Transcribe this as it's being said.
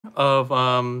of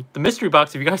the mystery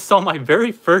box. If you guys saw my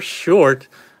very first short,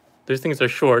 those things are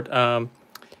short.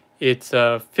 It's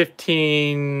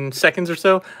 15 seconds or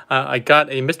so. I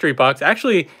got a mystery box.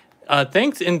 Actually,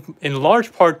 thanks in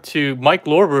large part to Mike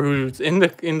Lorber, who's in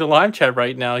the live chat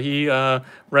right now. He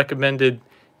recommended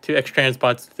to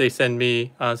X-Transbots they send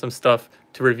me some stuff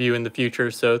to review in the future.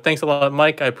 So thanks a lot,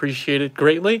 Mike. I appreciate it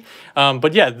greatly.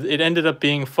 But yeah, it ended up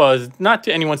being Fuzz. Not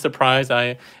to anyone's surprise,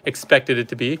 I expected it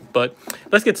to be. But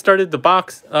let's get started. The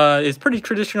box is pretty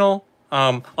traditional.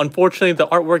 Unfortunately, the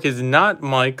artwork is not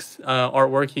Mike's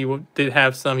artwork. He did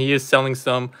have some. He is selling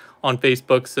some on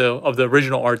Facebook, so of the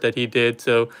original art that he did.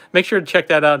 So make sure to check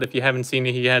that out if you haven't seen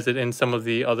it. He has it in some of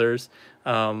the others.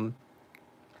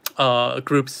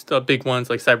 Groups, the big ones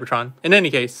like Cybertron. In any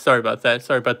case, sorry about that.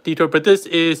 Sorry about the detour. But this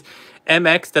is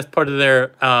MX. That's part of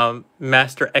their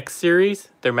Master X series,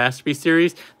 their Masterpiece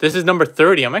series. This is number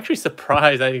 30. I'm actually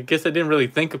surprised. I guess I didn't really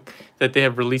think that they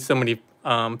have released so many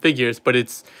figures, but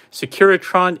it's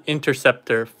Securitron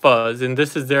Interceptor Fuzz. And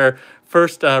this is their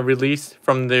first release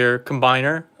from their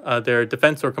combiner, their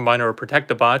Defensor combiner or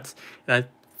Protectobots. And I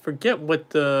forget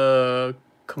what the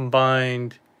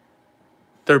combined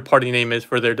third-party name is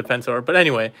for their Defensor. But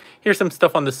anyway, here's some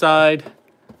stuff on the side,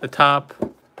 the top.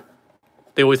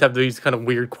 They always have these kind of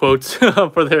weird quotes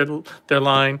for their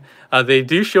line. They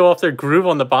do show off their groove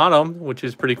on the bottom, which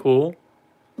is pretty cool.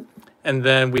 And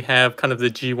then we have kind of the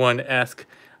G1-esque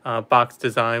box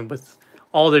design with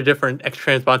all their different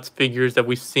X-Transbots figures that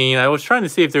we've seen. I was trying to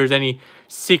see if there's any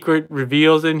secret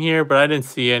reveals in here, but I didn't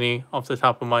see any off the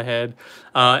top of my head.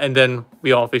 And then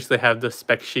we obviously have the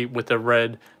spec sheet with the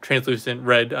red, translucent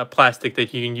red plastic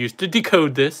that you can use to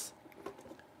decode this.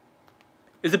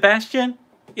 Is it Bastion?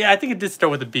 Yeah, I think it did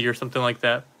start with a B or something like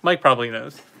that. Mike probably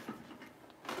knows.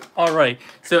 All right,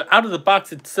 so out of the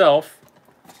box itself,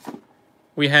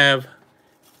 we have...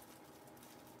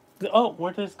 Oh,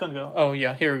 where did this gun go? Oh,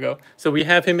 yeah, here we go. So we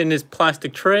have him in his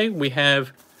plastic tray. We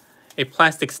have a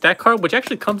plastic stack card, which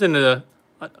actually comes in a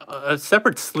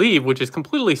separate sleeve, which is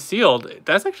completely sealed.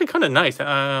 That's actually kind of nice.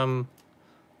 I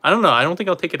don't know. I don't think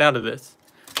I'll take it out of this.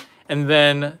 And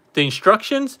then the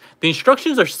instructions. The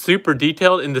instructions are super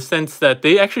detailed in the sense that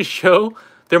they actually show,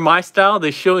 they're my style.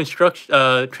 They show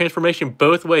transformation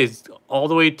both ways, all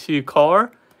the way to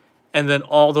car and then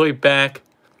all the way back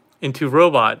into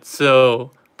robot.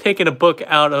 So taking a book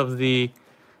out of the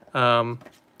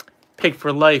Pig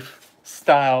for Life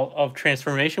style of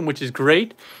transformation, which is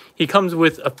great. He comes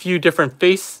with a few different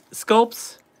face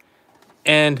sculpts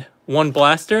and one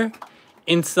blaster.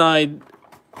 Inside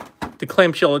the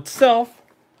clamshell itself,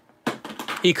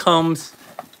 he comes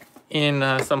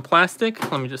in some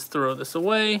plastic. Let me just throw this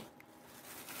away.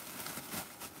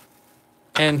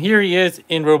 And here he is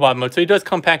in robot mode. So he does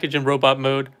come packaged in robot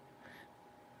mode.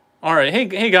 All right,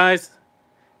 hey guys.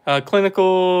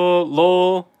 Clinical,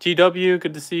 Lowell, GW,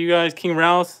 good to see you guys. King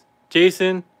Rouse,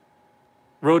 Jason,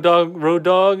 Road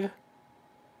Dog.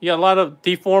 Yeah, a lot of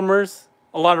deformers,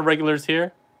 a lot of regulars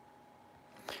here.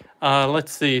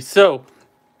 Let's see. So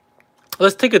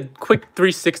let's take a quick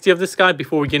 360 of this guy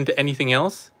before we get into anything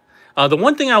else. The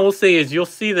one thing I will say is you'll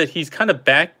see that he's kind of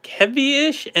back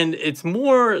heavy-ish, and it's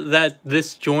more that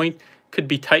this joint could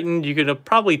be tightened. You could have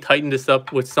probably tightened this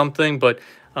up with something, but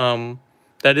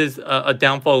that is a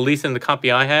downfall, at least in the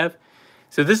copy I have.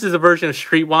 So this is a version of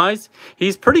Streetwise.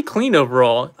 He's pretty clean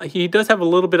overall. He does have a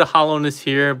little bit of hollowness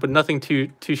here, but nothing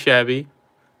too shabby.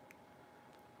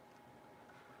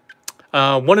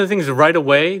 One of the things right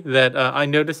away that I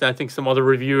noticed, and I think some other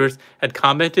reviewers had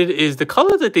commented, is the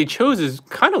color that they chose is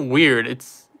kind of weird.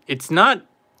 It's not...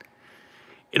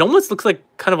 It almost looks like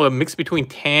kind of a mix between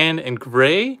tan and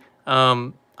gray.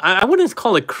 I wouldn't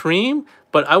call it cream,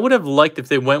 but I would have liked if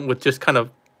they went with just kind of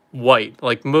white.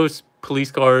 Like most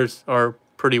police cars are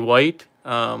pretty white.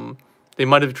 They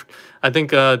might have... I think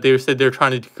they said they're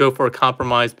trying to go for a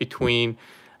compromise between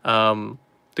the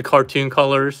cartoon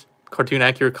colors, cartoon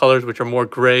accurate colors, which are more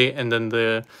gray, and then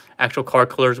the actual car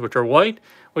colors, which are white,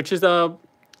 which is a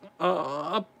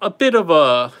bit of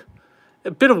a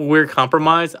weird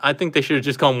compromise. I think they should have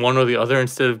just gone one or the other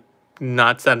instead of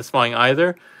not satisfying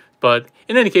either. But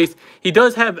in any case, he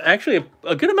does have actually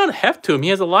a good amount of heft to him. He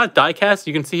has a lot of die cast.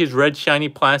 You can see his red shiny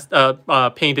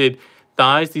painted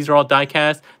thighs. These are all die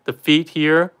cast. The feet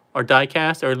here are die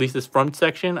cast, or at least this front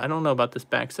section. I don't know about this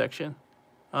back section.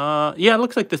 Yeah, it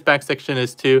looks like this back section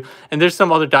is too. And there's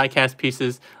some other die cast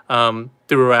pieces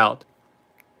throughout.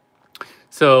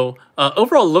 So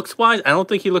overall looks wise, I don't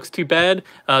think he looks too bad.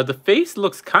 The face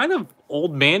looks kind of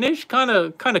old manish, kind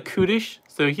of cootish.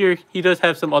 So here he does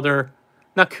have some other,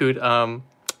 not coot,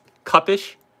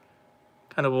 cuppish,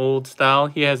 kind of old style.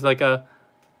 He has like a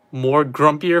more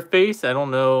grumpier face. I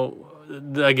don't know.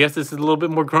 I guess this is a little bit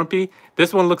more grumpy.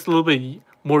 This one looks a little bit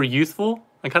more youthful.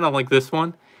 I kind of like this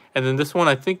one. And then this one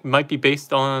I think might be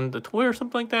based on the toy or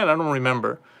something like that. I don't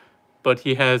remember. But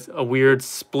he has a weird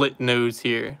split nose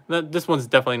here. This one's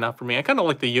definitely not for me. I kind of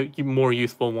like the more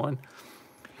youthful one.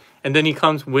 And then he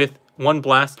comes with one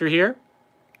blaster here.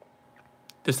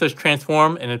 This says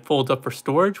transform and it folds up for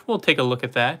storage. We'll take a look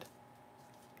at that.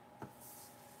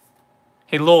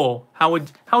 Hey Lowell, how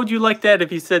would you like that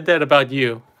if he said that about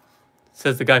you?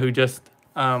 Says the guy who just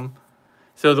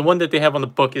so the one that they have on the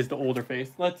book is the older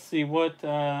face. Let's see what did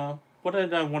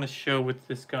I want to show with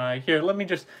this guy? Here, let me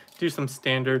just do some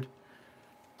standard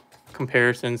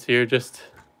comparisons here just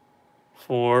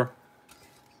for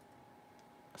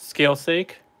scale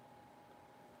sake.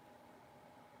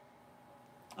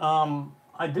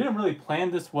 I didn't really plan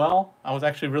this well. I was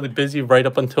actually really busy right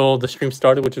up until the stream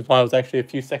started, which is why I was actually a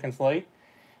few seconds late.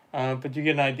 But you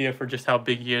get an idea for just how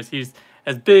big he is. He's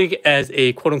as big as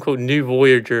a quote-unquote new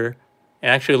Voyager,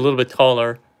 and actually a little bit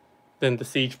taller than the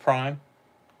Siege Prime.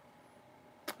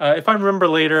 If I remember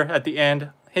later at the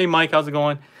end, hey Mike, how's it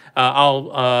going?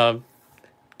 I'll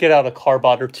get out a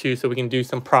Carbot or two so we can do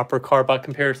some proper Carbot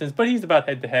comparisons. But he's about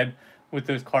head-to-head with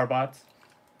those Carbots.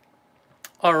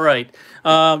 All right,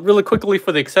 really quickly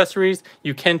for the accessories,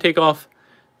 you can take off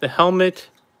the helmet,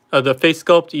 the face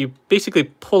sculpt. You basically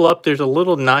pull up, there's a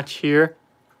little notch here,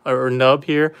 or nub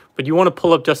here, but you want to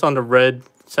pull up just on the red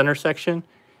center section.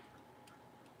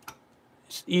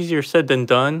 It's easier said than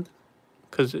done,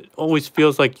 because it always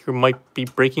feels like you might be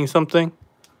breaking something.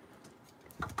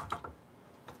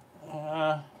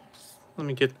 Let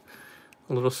me get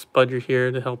a little spudger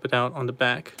here to help it out on the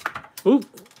back. Ooh.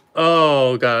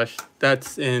 Oh gosh,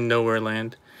 that's in nowhere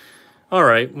land. All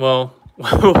right, well,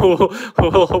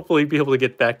 we'll hopefully be able to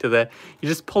get back to that. You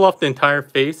just pull off the entire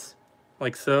face,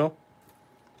 like so.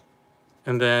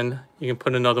 And then you can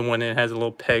put another one in. It has a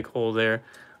little peg hole there.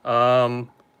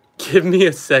 Give me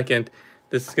a second.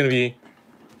 This is going to be...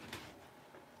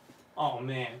 Oh,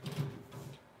 man.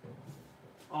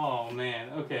 Oh, man.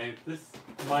 Okay, this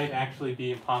might actually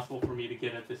be impossible for me to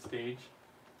get at this stage.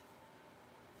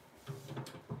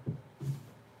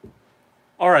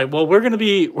 All right, well, we're gonna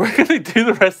do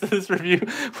the rest of this review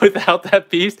without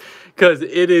that piece because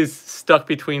it is stuck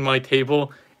between my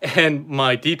table and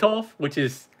my Detolf, which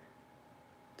is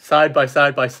side by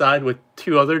side by side with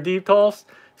two other Detolfs.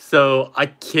 So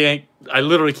I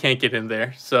literally can't get in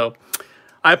there. So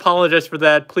I apologize for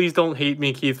that. Please don't hate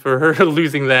me, Keith, for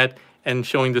losing that and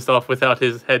showing this off without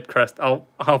his head crest.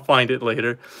 I'll find it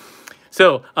later.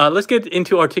 So let's get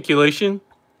into articulation.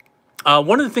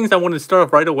 One of the things I wanted to start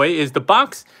off right away is the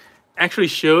box actually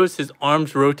shows his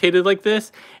arms rotated like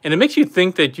this, and it makes you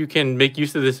think that you can make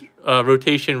use of this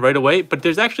rotation right away, but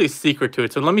there's actually a secret to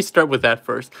it. So let me start with that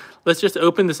first. Let's just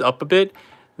open this up a bit.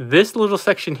 This little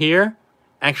section here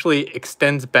actually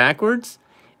extends backwards,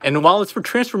 and while it's for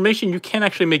transformation, you can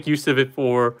actually make use of it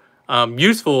for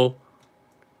useful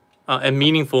and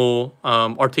meaningful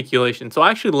articulation. So I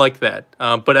actually like that,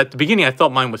 but at the beginning I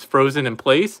thought mine was frozen in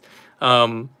place.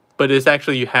 But it's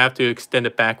actually, you have to extend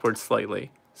it backwards slightly.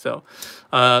 So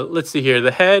let's see here.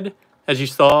 The head, as you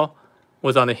saw,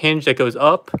 was on a hinge that goes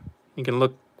up. You can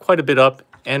look quite a bit up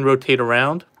and rotate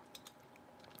around.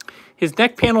 His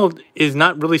neck panel is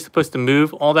not really supposed to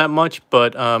move all that much,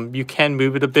 but you can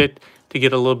move it a bit to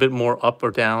get a little bit more up or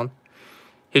down.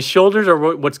 His shoulders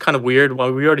are what's kind of weird.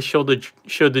 While we already showed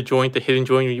the joint, the hidden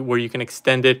joint, where you can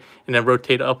extend it and then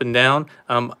rotate up and down.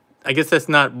 I guess that's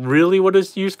not really what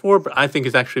it's used for, but I think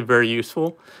it's actually very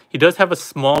useful. He does have a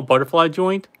small butterfly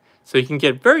joint, so you can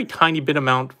get very tiny bit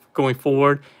amount going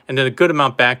forward and then a good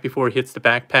amount back before it hits the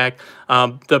backpack.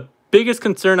 The biggest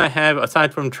concern I have,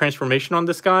 aside from transformation on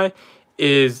this guy,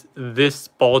 is this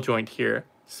ball joint here.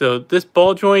 So this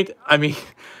ball joint, I mean,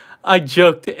 I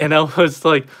joked and I was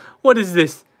like, what is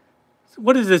this?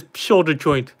 What is this shoulder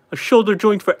joint? A shoulder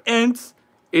joint for ants?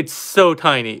 It's so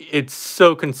tiny. It's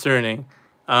so concerning.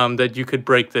 That you could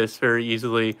break this very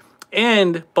easily.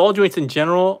 And ball joints in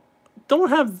general don't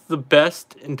have the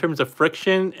best in terms of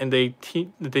friction, and they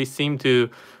seem to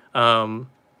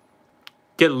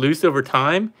get loose over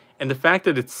time. And the fact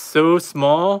that it's so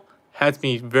small has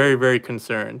me very, very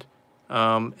concerned.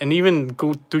 And even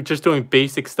go through just doing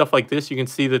basic stuff like this, you can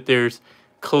see that there's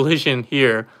collision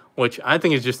here, which I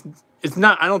think is just,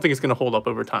 I don't think it's going to hold up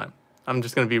over time. I'm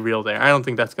just going to be real there. I don't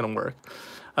think that's going to work.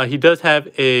 He does have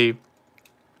a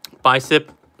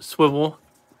bicep swivel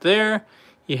there.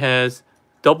 He has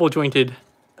double jointed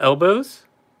elbows,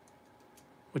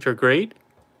 which are great.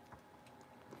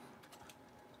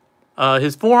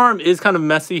 His forearm is kind of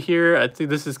messy here. I think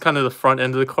this is kind of the front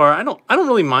end of the car. I don't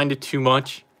really mind it too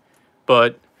much,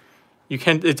 but you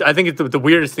can. I think the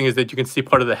weirdest thing is that you can see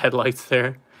part of the headlights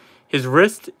there. His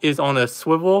wrist is on a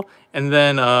swivel, and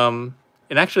then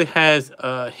it actually has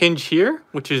a hinge here,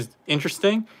 which is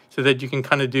interesting, so that you can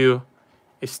kind of do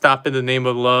a Stop in the Name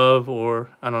of Love, or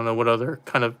I don't know what other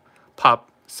kind of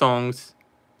pop songs,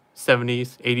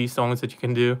 70s, 80s songs that you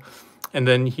can do. And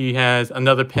then he has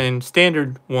another pin,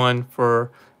 standard one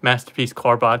for Masterpiece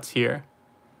Carbots here.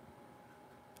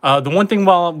 The one thing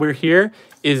while we're here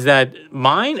is that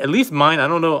mine, at least mine, I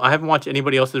don't know, I haven't watched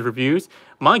anybody else's reviews.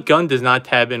 My gun does not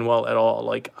tab in well at all.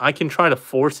 Like, I can try to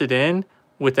force it in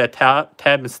with that tab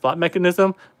and slot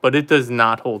mechanism, but it does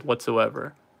not hold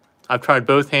whatsoever. I've tried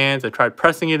both hands. I've tried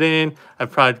pressing it in.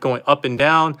 I've tried going up and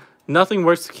down. Nothing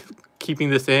works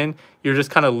keeping this in. You're just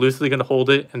kind of loosely going to hold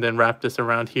it and then wrap this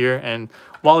around here. And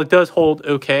while it does hold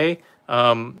okay,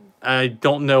 I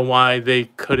don't know why they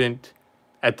couldn't,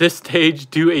 at this stage,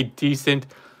 do a decent,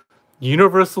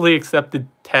 universally accepted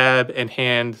tab and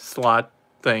hand slot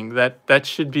thing. That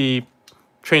should be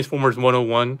Transformers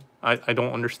 101. I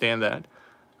don't understand that.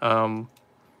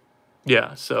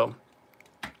 Yeah, so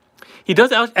he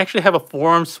does actually have a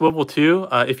forearm swivel too.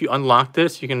 If you unlock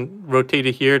this, you can rotate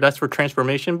it here. That's for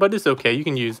transformation, but it's okay. You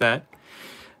can use that.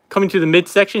 Coming to the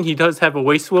midsection, he does have a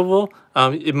waist swivel.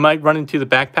 It might run into the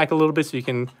backpack a little bit, so you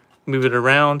can move it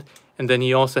around. And then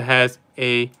he also has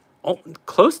a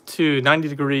close to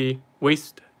 90-degree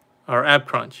waist or ab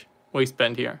crunch, waist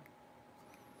bend here.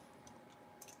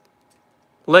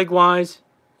 Leg-wise,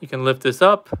 you can lift this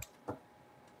up.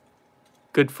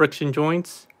 Good friction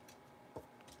joints.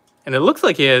 And it looks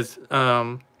like he has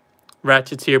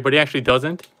ratchets here, but he actually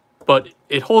doesn't. But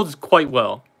it holds quite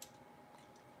well.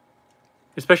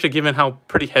 Especially given how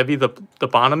pretty heavy the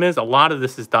bottom is. A lot of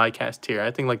this is die cast here.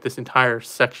 I think like this entire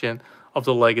section of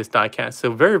the leg is die cast.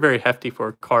 So very, very hefty for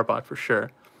a carbot for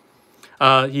sure.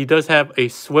 He does have a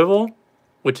swivel,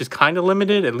 which is kind of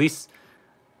limited. At least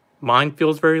mine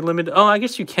feels very limited. Oh, I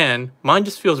guess you can. Mine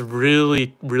just feels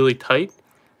really, really tight.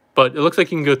 But it looks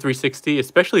like you can go 360,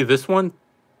 especially this one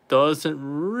doesn't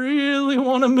really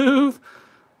want to move.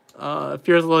 It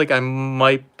feels like I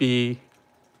might be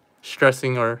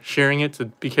stressing or shearing it, so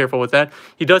be careful with that.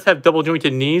 He does have double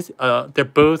jointed knees. They're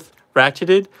both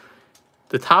ratcheted.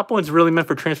 The top one's really meant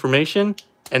for transformation,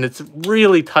 and it's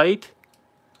really tight.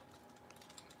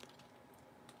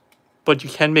 But you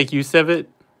can make use of it.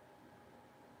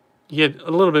 You get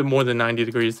a little bit more than 90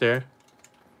 degrees there.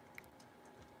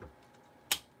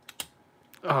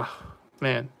 Oh,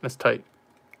 man, that's tight.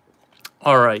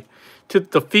 All right. To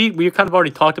the feet, we kind of already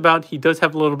talked about. He does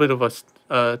have a little bit of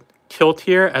a tilt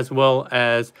here, as well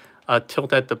as a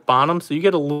tilt at the bottom. So you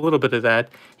get a little bit of that.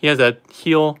 He has a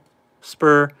heel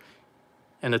spur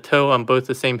and a toe on both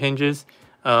the same hinges.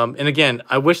 And again,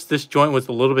 I wish this joint was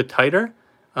a little bit tighter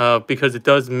because it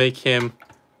does make him,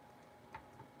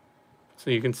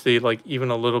 so you can see like even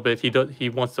a little bit, he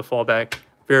wants to fall back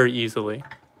very easily.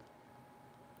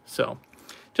 So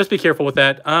just be careful with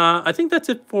that. I think that's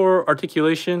it for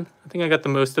articulation. I think I got the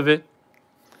most of it.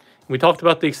 We talked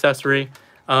about the accessory.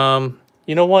 You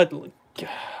know what?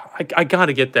 I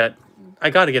gotta get that.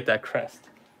 I gotta get that crest.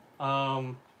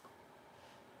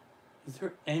 Is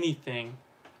there anything?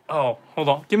 Oh, hold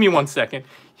on. Give me 1 second.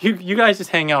 You guys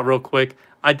just hang out real quick.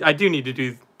 I do need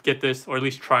to get this, or at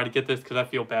least try to get this, because I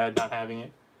feel bad not having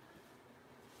it.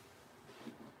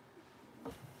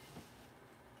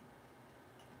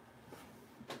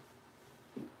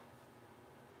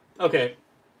 Okay.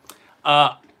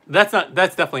 That's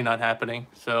definitely not happening.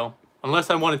 So unless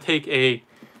I want to take a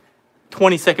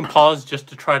 20-second pause just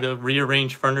to try to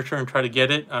rearrange furniture and try to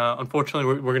get it,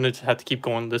 unfortunately we're gonna have to keep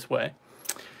going this way.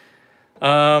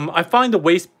 I find the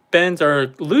waist bends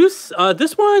are loose.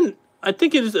 This one, I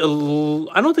think it is.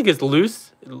 I don't think it's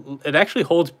loose. It actually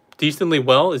holds decently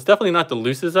well. It's definitely not the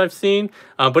loosest I've seen,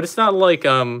 but it's not like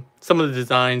some of the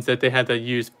designs that they had to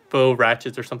use faux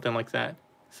ratchets or something like that.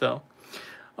 So,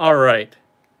 all right.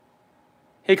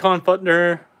 Hey, Con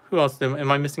Futner. Who else?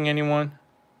 Am I missing anyone?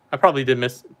 I probably did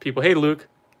miss people. Hey, Luke.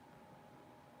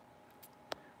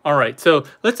 All right, so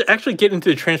let's actually get into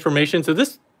the transformation. So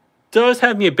this does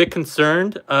have me a bit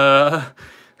concerned.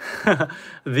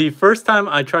 The first time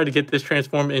I tried to get this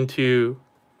transformed into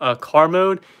car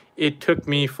mode, it took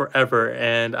me forever,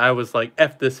 and I was like,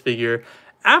 F this figure.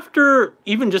 After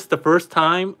even just the first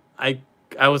time, I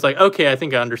was like, okay, I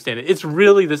think I understand it. It's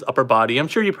really this upper body. I'm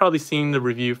sure you've probably seen the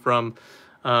review from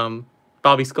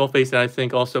Bobby Skullface, and I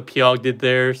think also Piog did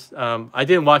theirs. I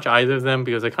didn't watch either of them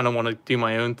because I kind of want to do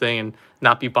my own thing and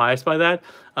not be biased by that.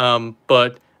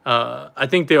 But I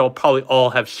think they'll probably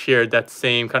all have shared that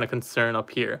same kind of concern up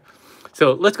here.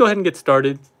 So let's go ahead and get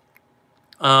started.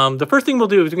 The first thing we'll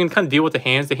do is we can kind of deal with the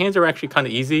hands. The hands are actually kind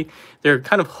of easy. They're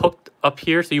kind of hooked up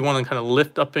here, so you want to kind of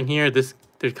lift up in here. There's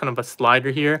kind of a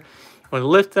slider here. You want to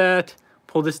lift that,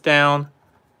 pull this down.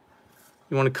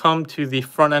 You want to come to the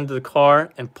front end of the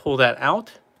car and pull that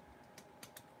out.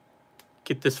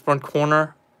 Get this front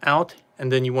corner out,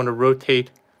 and then you want to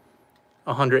rotate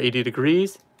 180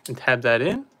 degrees and tab that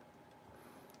in.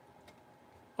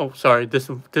 Oh, sorry, this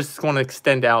is going to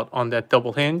extend out on that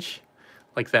double hinge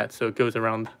like that, so it goes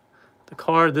around the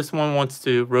car. This one wants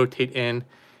to rotate in.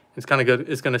 It's going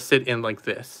to sit in like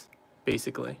this,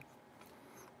 basically.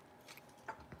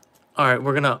 All right,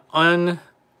 we're going to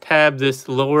untab this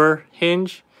lower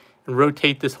hinge and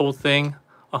rotate this whole thing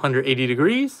 180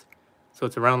 degrees. So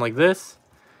it's around like this.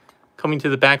 Coming to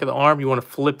the back of the arm, you want to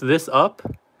flip this up.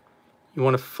 You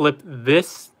want to flip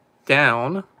this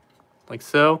down like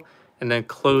so, and then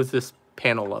close this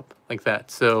panel up like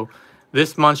that. So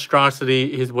this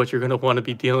monstrosity is what you're going to want to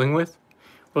be dealing with.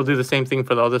 We'll do the same thing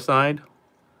for the other side.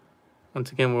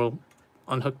 Once again, we'll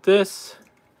unhook this,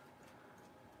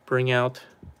 bring out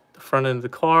the front end of the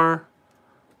car,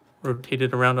 rotate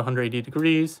it around 180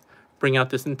 degrees, bring out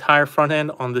this entire front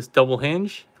end on this double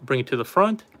hinge, bring it to the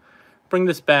front, bring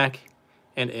this back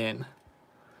and in.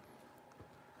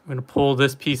 I'm going to pull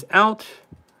this piece out,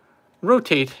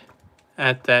 rotate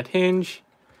at that hinge,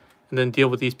 and then deal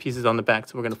with these pieces on the back.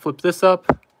 So we're going to flip this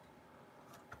up,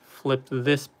 flip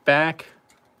this back,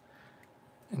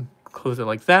 and close it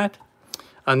like that.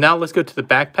 Now let's go to the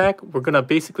backpack. We're going to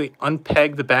basically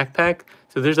unpeg the backpack.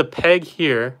 So there's a peg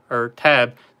here, or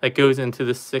tab, that goes into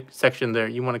this section there.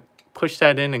 You want to push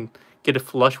that in and get it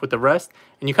flush with the rest.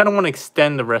 And you kind of want to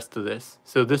extend the rest of this.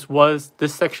 So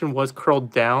this section was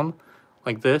curled down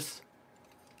like this.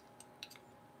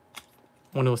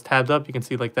 When it was tabbed up, you can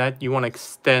see like that. You want to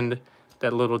extend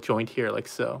that little joint here like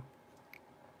so.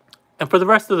 And for the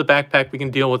rest of the backpack, we can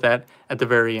deal with that at the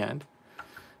very end.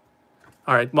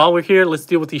 All right, while we're here, let's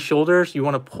deal with these shoulders. You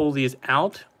want to pull these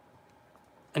out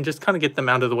and just kind of get them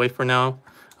out of the way for now.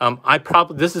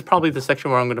 This is probably the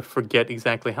section where I'm going to forget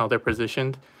exactly how they're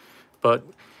positioned. But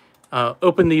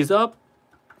open these up.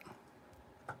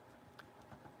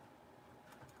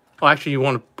 Oh, actually, you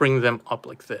want to bring them up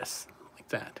like this, like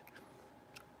that.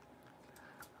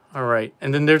 All right,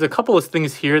 and then there's a couple of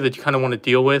things here that you kind of want to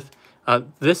deal with.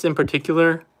 This in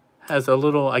particular has a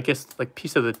little, I guess, like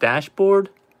piece of the dashboard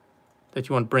that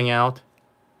you want to bring out.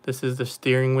 This is the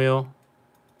steering wheel,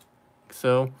 like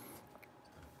so.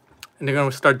 And they're going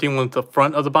to start dealing with the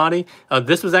front of the body.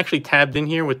 This was actually tabbed in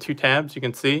here with 2 tabs, you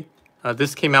can see.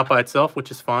 This came out by itself,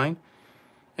 which is fine.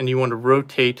 And you want to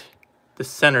rotate the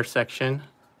center section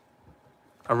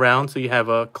around so you have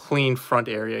a clean front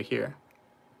area here.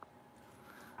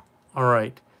 All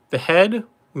right, the head,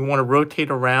 we want to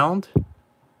rotate around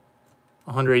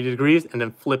 180 degrees and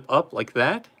then flip up like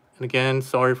that. And again,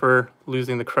 sorry for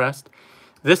losing the crest.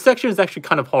 This section is actually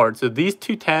kind of hard. So these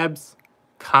 2 tabs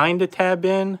kind of tab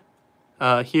in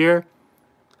here.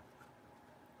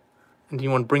 And you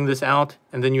want to bring this out,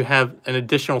 and then you have an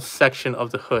additional section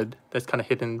of the hood that's kind of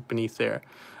hidden beneath there.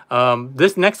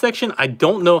 This next section, I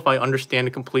don't know if I understand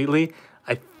it completely.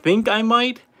 I think I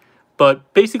might,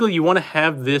 but basically you want to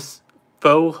have this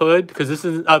faux hood, because this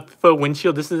is a faux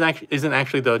windshield. This isn't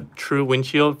actually the true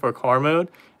windshield for car mode.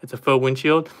 It's a faux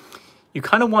windshield. You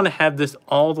kind of want to have this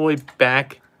all the way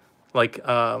back, like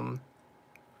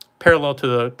parallel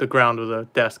to the ground or the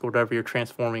desk or whatever you're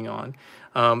transforming on.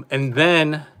 And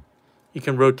then you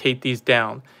can rotate these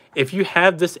down. If you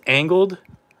have this angled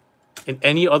in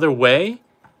any other way,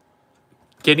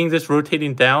 getting this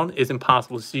rotating down is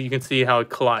impossible. So you can see how it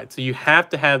collides. So you have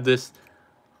to have this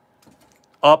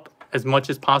up as much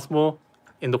as possible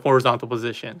in the horizontal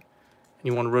position. And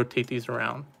you want to rotate these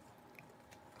around.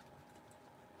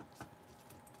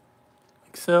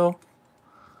 Like so.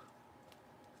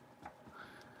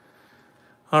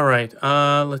 All right,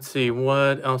 let's see,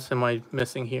 what else am I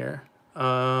missing here?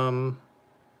 I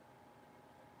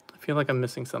feel like I'm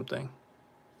missing something.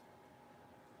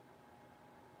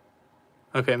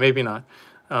 Okay, maybe not.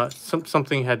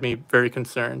 Something had me very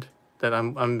concerned that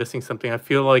I'm missing something. I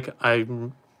feel like I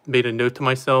made a note to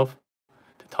myself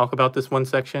to talk about this one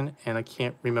section, and I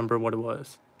can't remember what it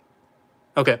was.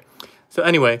 Okay, so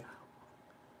anyway.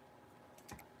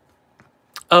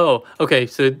 Oh, okay,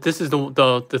 so this is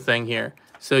the thing here.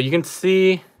 So you can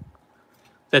see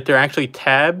that there are actually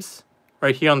tabs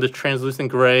right here on the translucent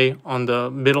gray on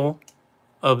the middle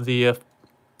of the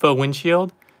faux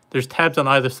windshield. There's tabs on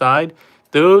either side.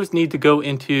 Those need to go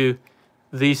into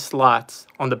these slots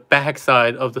on the back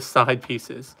side of the side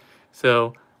pieces.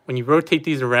 So when you rotate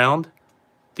these around,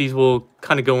 these will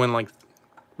kind of go in like,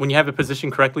 when you have it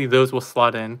positioned correctly, those will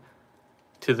slot in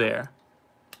to there.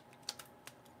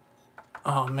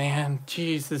 Oh man,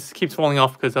 jeez, this keeps falling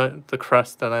off because the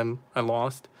crust that I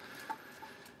lost.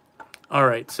 All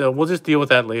right, so we'll just deal with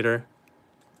that later.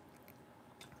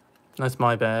 That's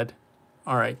my bad.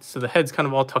 All right, so the head's kind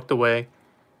of all tucked away.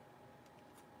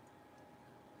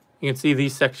 You can see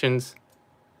these sections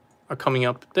are coming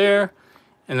up there.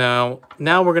 And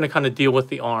now we're going to kind of deal with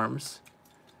the arms.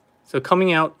 So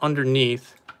coming out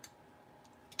underneath,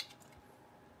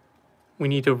 we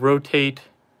need to rotate.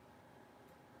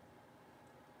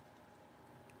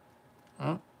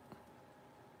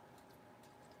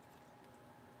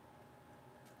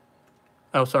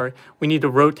 Oh, sorry. We need to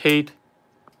rotate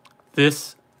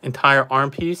this entire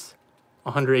arm piece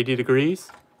 180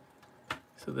 degrees.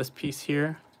 So this piece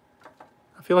here,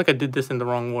 I feel like I did this in the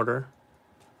wrong order,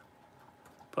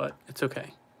 but it's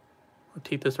okay.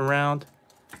 Rotate this around,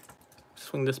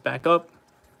 swing this back up.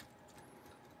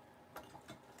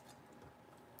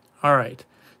 All right,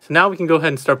 so now we can go ahead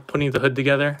and start putting the hood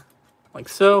together like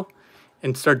so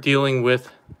and start dealing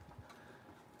with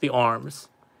the arms.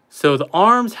 So the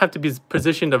arms have to be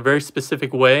positioned a very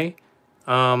specific way.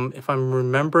 If I'm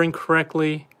remembering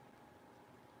correctly,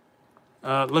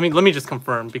 let me just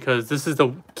confirm, because this is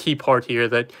the key part here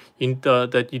that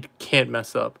you can't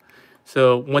mess up.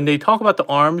 So when they talk about the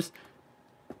arms,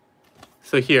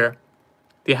 so here,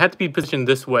 they have to be positioned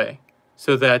this way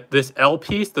so that this L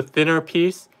piece, the thinner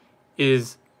piece,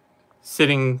 is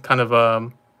sitting kind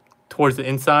of towards the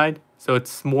inside. So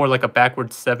it's more like a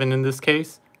backward 7 in this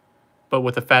case, but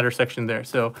with a fatter section there.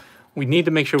 So we need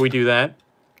to make sure we do that.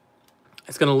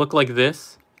 It's going to look like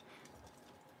this.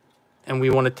 And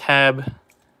we want to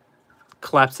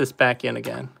collapse this back in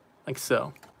again, like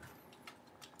so.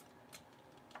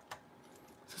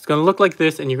 So it's going to look like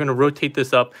this, and you're going to rotate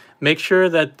this up. Make sure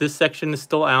that this section is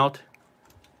still out,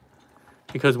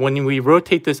 because when we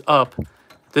rotate this up,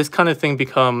 this kind of thing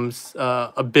becomes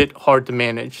a bit hard to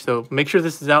manage. So make sure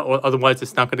this is out, or otherwise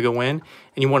it's not going to go in.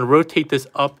 And you want to rotate this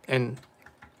up and...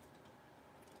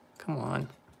 Come on.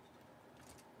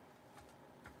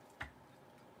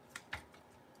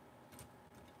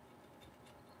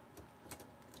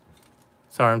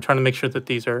 Sorry, I'm trying to make sure that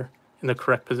these are in the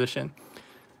correct position.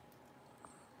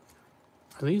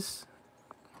 Are these?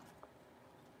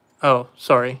 Oh,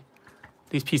 sorry.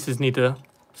 These pieces need to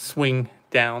swing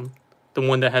down. The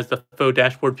one that has the faux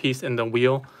dashboard piece and the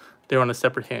wheel, they're on a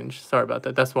separate hinge. Sorry about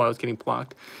that. That's why I was getting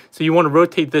blocked. So you want to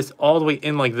rotate this all the way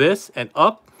in like this and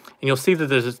up. And you'll see that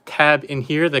there's a tab in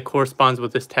here that corresponds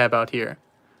with this tab out here.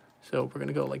 So we're going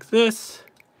to go like this.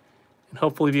 And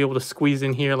hopefully be able to squeeze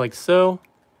in here like so.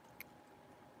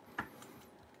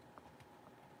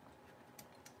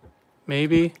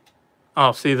 Maybe.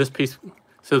 Oh, see this piece.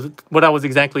 So what I was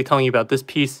exactly telling you about, this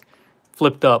piece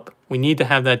flipped up. We need to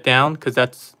have that down because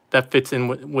that fits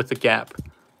in with the gap.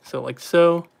 So like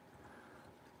so.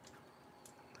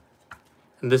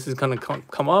 And this is going to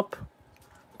come up.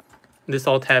 And this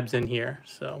all tabs in here.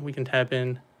 So we can tab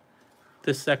in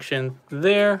this section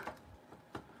there.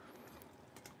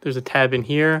 There's a tab in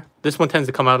here. This one tends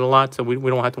to come out a lot, so we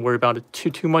don't have to worry about it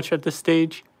too much at this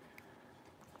stage.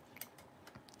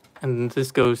 And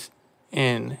this goes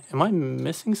in. Am I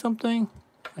missing something?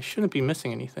 I shouldn't be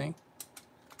missing anything.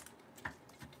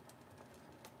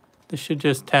 This should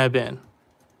just tab in.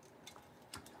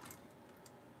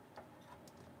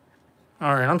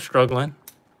 All right, I'm struggling.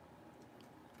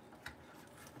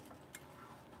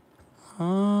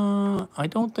 I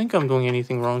don't think I'm doing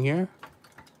anything wrong here.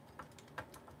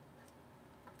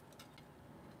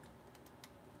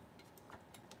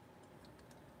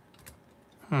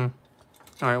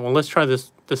 All right, well, let's try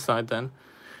this side then.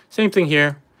 Same thing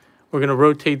here. We're going to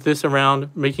rotate this around,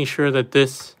 making sure that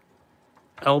this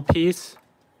L piece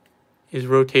is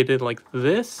rotated like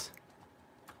this.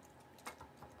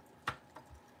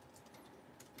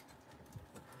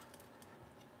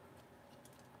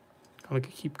 I'm going to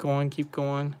keep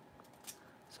going.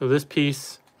 So this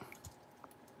piece,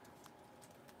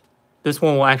 this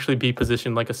one will actually be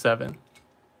positioned like a 7.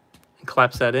 And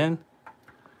collapse that in.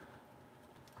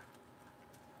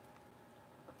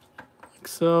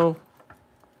 So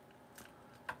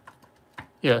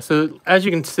yeah, so as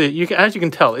you can see, as you can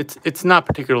tell, it's not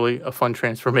particularly a fun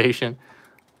transformation.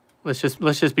 Let's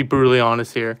just be brutally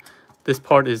honest here. This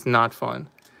part is not fun.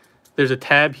 There's a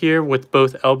tab here with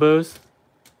both elbows.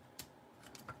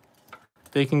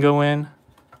 They can go in.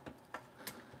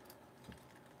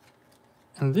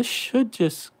 And this should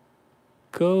just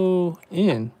go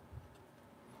in.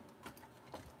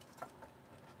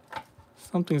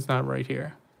 Something's not right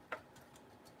here.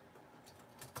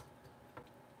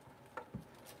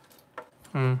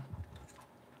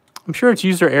 I'm sure it's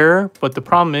user error, but the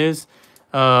problem is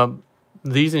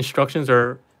these instructions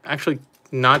are actually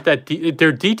not that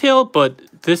they're detailed, but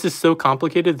this is so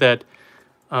complicated that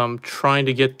trying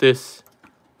to get this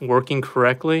working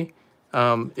correctly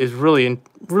is really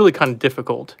kind of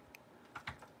difficult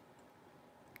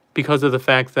because of the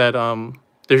fact that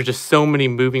there's just so many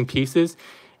moving pieces.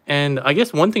 And I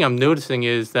guess one thing I'm noticing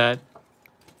is that,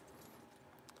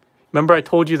 remember I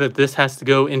told you that this has to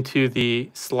go into the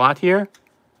slot here?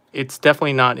 It's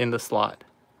definitely not in the slot.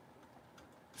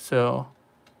 So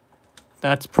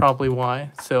that's probably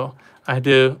why. So I had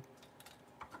to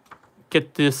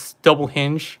get this double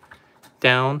hinge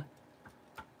down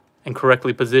and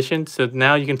correctly positioned. So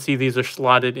now you can see these are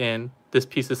slotted in. This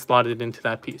piece is slotted into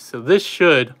that piece. So this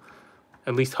should,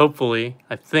 at least hopefully,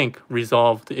 I think,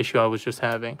 resolve the issue I was just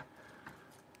having.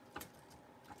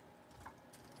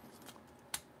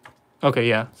 Okay,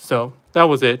 yeah, so that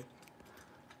was it.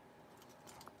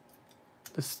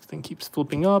 This thing keeps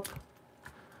flipping up.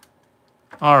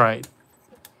 All right.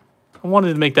 I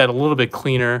wanted to make that a little bit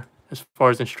cleaner as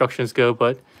far as instructions go,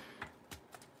 but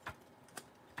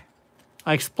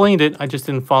I explained it. I just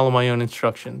didn't follow my own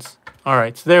instructions. All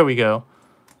right, so there we go.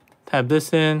 Tab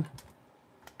this in.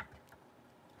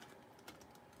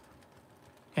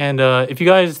 And if you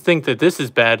guys think that this is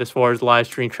bad as far as live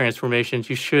stream transformations,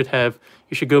 you should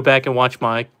go back and watch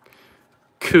my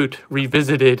Coot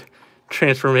Revisited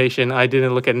transformation. I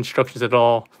didn't look at instructions at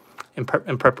all in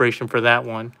preparation for that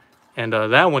one. And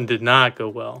that one did not go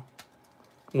well.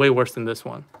 Way worse than this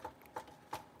one.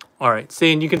 All right,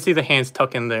 see, and you can see the hands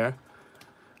tuck in there.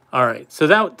 All right, so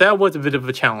that was a bit of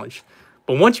a challenge.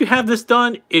 But once you have this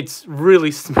done, it's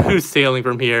really smooth sailing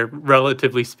from here,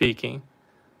 relatively speaking.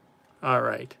 All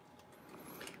right.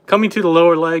 Coming to the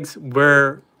lower legs,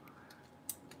 we're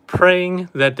praying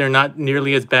that they're not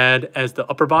nearly as bad as the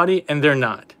upper body, and they're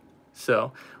not.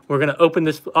 So we're going to open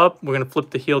this up. We're going to flip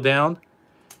the heel down.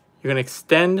 You're going to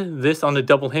extend this on the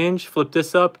double hinge, flip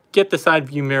this up, get the side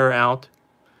view mirror out,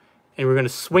 and we're going to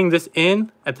swing this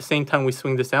in at the same time we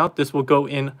swing this out. This will go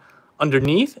in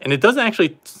underneath, and it doesn't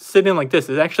actually sit in like this.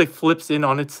 It actually flips in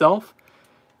on itself,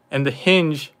 and the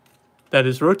hinge that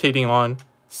is rotating on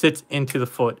sits into the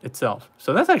foot itself.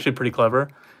 So that's actually pretty clever.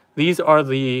 These are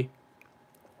the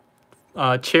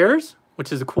chairs,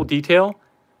 which is a cool detail.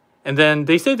 And then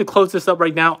they say to close this up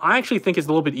right now. I actually think it's a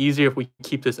little bit easier if we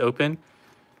keep this open.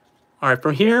 All right,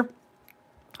 from here,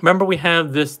 remember we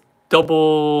have this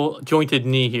double jointed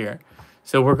knee here.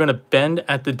 So we're going to bend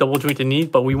at the double jointed knee,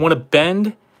 but we want to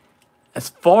bend as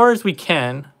far as we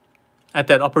can at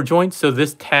that upper joint. So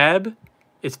this tab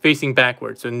is facing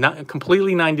backwards. So not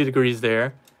completely 90 degrees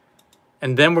there.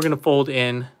 And then we're going to fold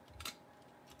in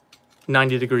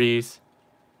 90 degrees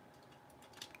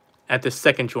at the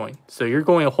second joint. So you're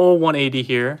going a whole 180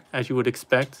 here, as you would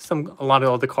expect. A lot of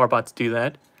other car bots do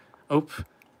that.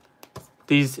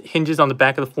 These hinges on the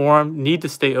back of the forearm need to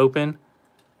stay open.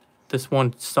 This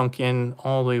one sunk in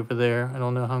all the way over there. I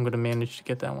don't know how I'm going to manage to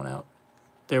get that one out.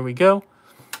 There we go.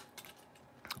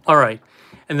 All right.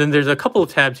 And then there's a couple of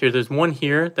tabs here. There's one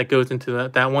here that goes into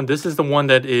that one. This is the one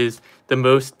that is the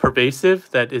most pervasive,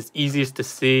 that is easiest to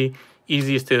see,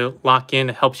 easiest to lock in.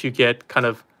 It helps you get kind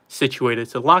of situated.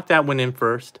 So lock that one in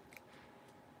first.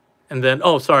 And then,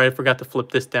 oh, sorry, I forgot to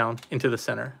flip this down into the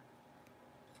center.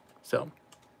 So,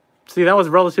 see, that was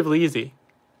relatively easy.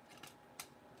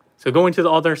 So going to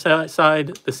the other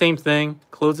side, the same thing.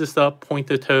 Close this up, point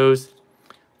the toes,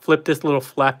 flip this little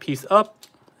flat piece up.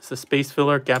 It's a space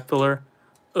filler, gap filler.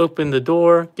 Open the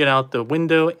door, get out the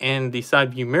window and the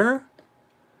side view mirror.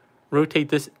 Rotate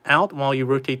this out while you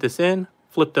rotate this in.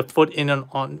 Flip the foot in and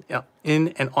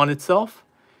on itself.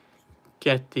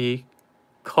 Get the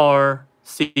car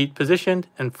seat positioned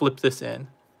and flip this in.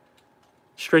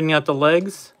 Straightening out the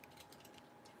legs.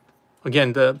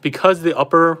 Again, because the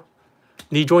upper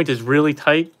knee joint is really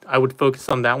tight, I would focus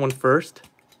on that one first.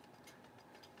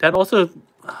 That also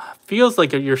feels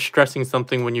like you're stressing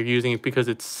something when you're using it because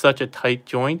it's such a tight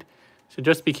joint. So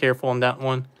just be careful on that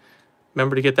one.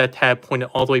 Remember to get that tab pointed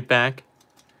all the way back.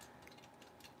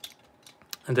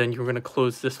 And then you're going to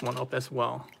close this one up as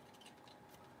well.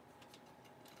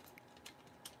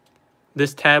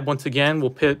 This tab, once again,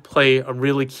 will play a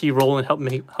really key role in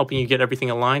helping you get everything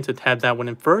aligned. So tab that one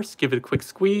in first. Give it a quick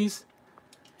squeeze.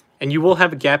 And you will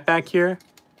have a gap back here.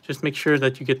 Just make sure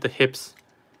that you get the hips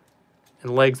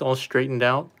and legs all straightened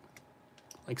out.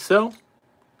 Like so.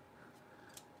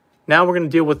 Now we're going to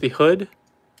deal with the hood.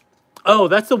 Oh,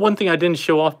 that's the one thing I didn't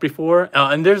show off before.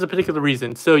 And there's a particular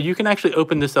reason. So you can actually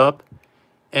open this up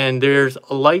and there's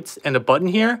lights and a button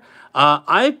here.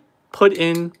 I put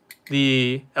in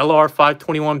the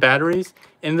LR521 batteries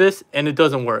in this, and it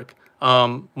doesn't work.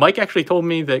 Mike actually told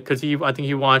me that because I think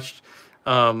he watched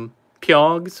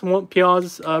Piog's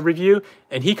review,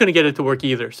 and he couldn't get it to work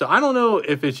either. So I don't know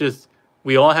if it's just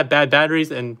we all have bad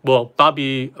batteries, and well,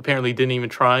 Bobby apparently didn't even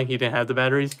try. He didn't have the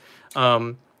batteries,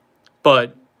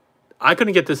 but I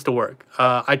couldn't get this to work.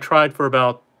 I tried for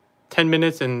about 10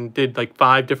 minutes and did like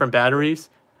 5 different batteries,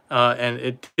 and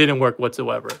it didn't work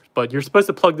whatsoever. But you're supposed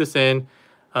to plug this in.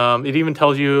 It even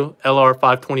tells you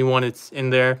LR521, it's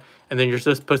in there, and then you're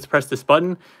just supposed to press this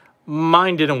button.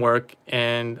 Mine didn't work,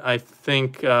 and I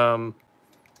think Pyong's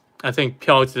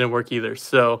didn't work either.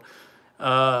 So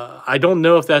I don't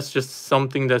know if that's just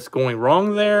something that's going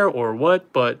wrong there or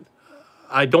what, but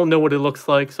I don't know what it looks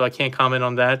like, so I can't comment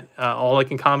on that. All I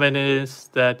can comment is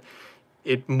that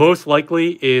it most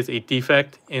likely is a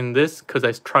defect in this because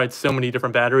I tried so many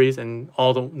different batteries and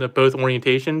all the both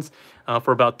orientations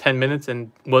for about 10 minutes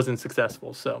and wasn't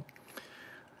successful. So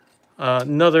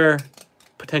another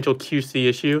potential QC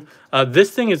issue. This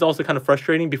thing is also kind of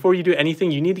frustrating. Before you do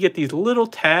anything, you need to get these little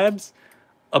tabs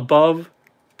above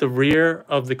the rear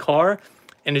of the car.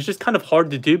 And it's just kind of hard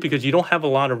to do because you don't have a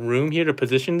lot of room here to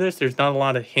position this. There's not a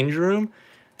lot of hinge room.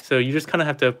 So you just kind of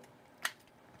have to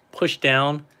push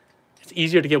down. It's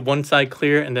easier to get one side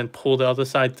clear and then pull the other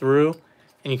side through.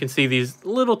 And you can see these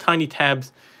little tiny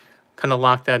tabs kind of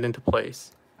lock that into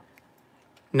place.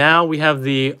 Now we have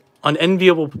the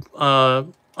unenviable,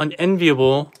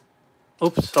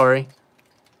 oops, sorry.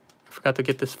 I forgot to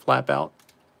get this flap out,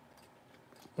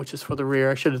 which is for the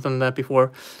rear. I should have done that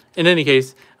before. In any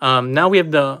case, now we have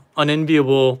the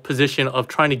unenviable position of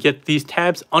trying to get these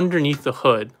tabs underneath the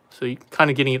hood. So you're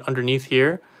kind of getting it underneath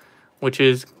here, which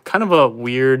is kind of a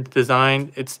weird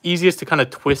design. It's easiest to kind of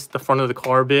twist the front of the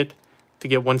car a bit to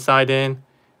get one side in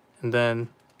and then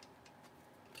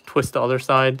twist the other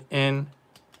side in.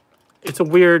 It's a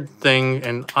weird thing,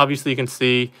 and obviously you can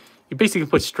see you basically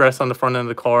put stress on the front end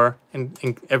of the car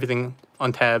and everything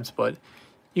on tabs, but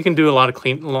you can do a lot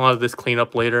of this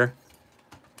cleanup later.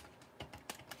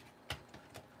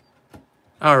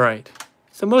 All right,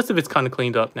 so most of it's kind of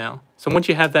cleaned up now. So once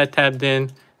you have that tabbed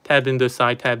in those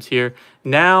side tabs here,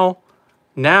 now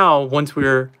once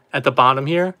we're at the bottom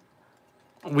here,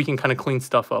 we can kind of clean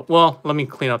stuff up. Well, let me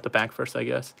clean up the back first, I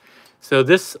guess. So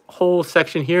this whole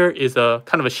section here is a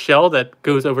kind of a shell that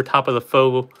goes over top of the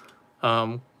faux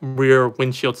rear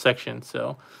windshield section.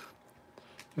 So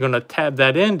you're going to tab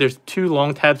that in. There's 2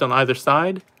 long tabs on either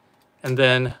side, and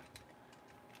then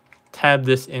tab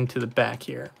this into the back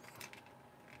here,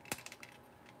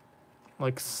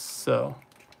 like so.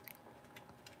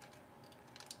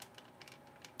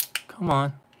 Come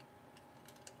on.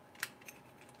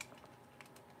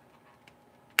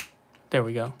 There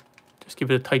we go. Just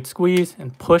give it a tight squeeze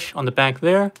and push on the back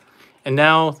there. And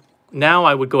now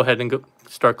I would go ahead and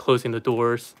start closing the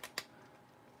doors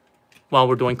while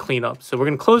we're doing cleanup. So we're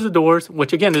going to close the doors,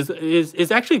 which again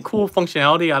is actually cool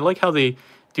functionality. I like how they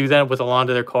do that with a lot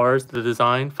of their cars. The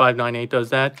design 598 does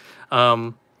that.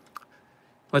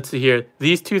 Let's see here.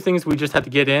 These 2 things we just have to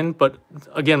get in, but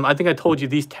again, I think I told you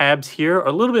these tabs here are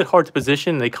a little bit hard to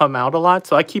position. They come out a lot,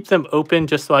 so I keep them open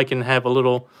just so I can have a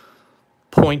little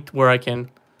point where I can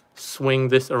swing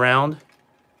this around,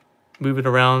 move it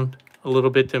around a little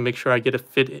bit to make sure I get it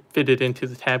fitted into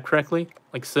the tab correctly,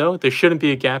 like so. There shouldn't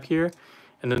be a gap here.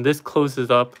 And then this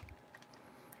closes up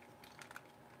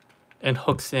and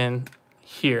hooks in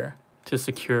here to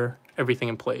secure everything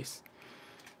in place.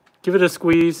 Give it a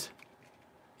squeeze.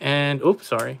 And, oops,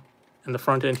 sorry. And the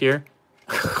front end here.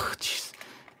 Jeez.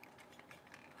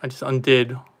 I just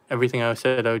undid everything I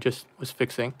said I just was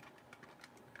fixing.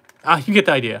 You get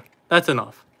the idea. That's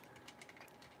enough.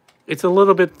 It's a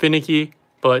little bit finicky,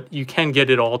 but you can get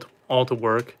it all to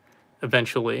work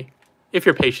eventually, if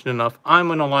you're patient enough.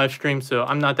 I'm on a live stream, so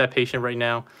I'm not that patient right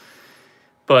now.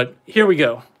 But here we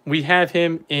go. We have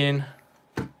him in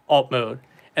alt mode.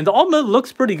 And the alt mode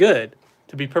looks pretty good,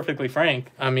 to be perfectly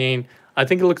frank. I mean, I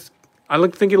think it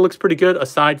looks pretty good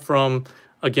aside from,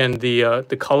 again,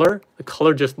 the color. The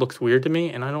color just looks weird to me,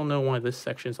 and I don't know why this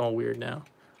section is all weird now.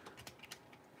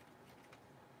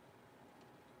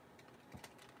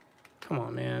 Come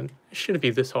on, man. It shouldn't be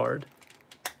this hard.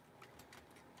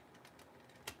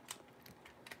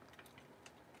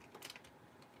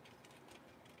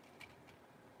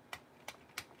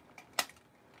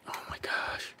 Oh my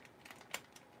gosh.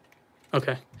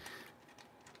 Okay.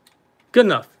 Good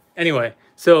enough. Anyway,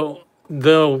 so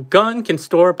the gun can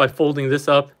store it by folding this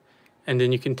up, and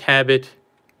then you can tab it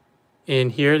in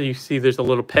here. You see there's a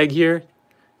little peg here,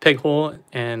 peg hole,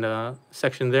 and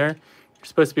section there. You're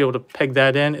supposed to be able to peg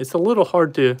that in. It's a little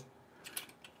hard to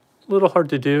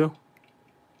do.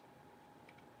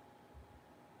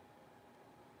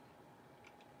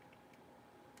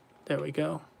 There we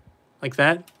go. Like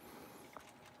that.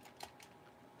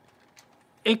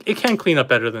 It can clean up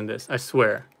better than this, I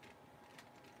swear.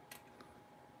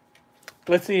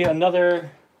 Let's see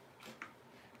another.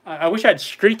 I wish I had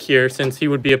Streak here, since he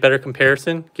would be a better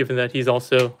comparison, given that he's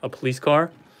also a police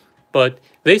car. But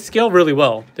they scale really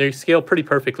well. They scale pretty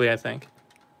perfectly, I think.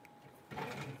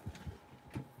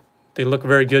 They look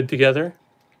very good together,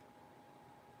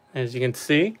 as you can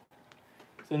see.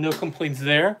 So no complaints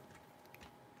there.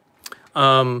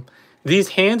 These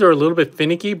hands are a little bit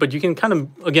finicky, but you can kind of,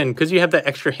 again, because you have that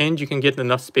extra hinge, you can get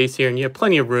enough space here, and you have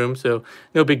plenty of room, so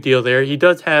no big deal there. He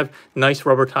does have nice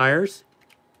rubber tires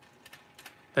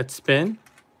that spin,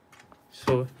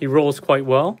 so he rolls quite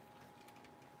well.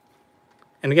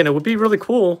 And again, it would be really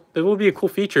cool. It would be a cool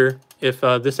feature if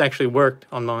this actually worked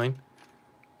on mine.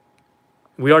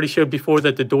 We already showed before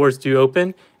that the doors do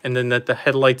open, and then that the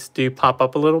headlights do pop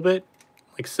up a little bit,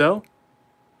 like so.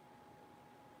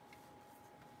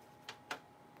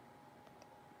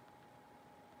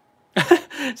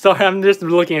 Sorry, I'm just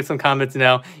looking at some comments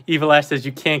now. Evil Ash says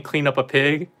you can't clean up a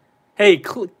pig. Hey,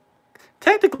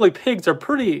 technically pigs are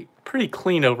pretty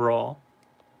clean overall.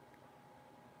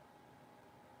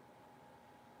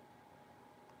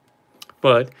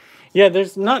 But yeah,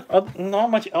 there's not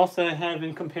much else that I have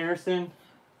in comparison.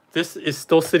 This is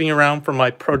still sitting around for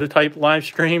my prototype live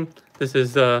stream. This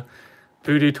is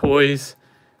Voodoo Toys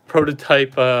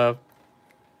prototype.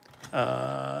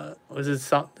 Is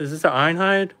this an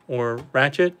Ironhide or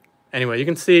Ratchet? Anyway, you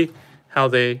can see how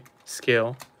they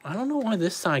scale. I don't know why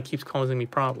this side keeps causing me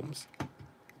problems.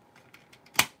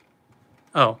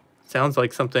 Oh, sounds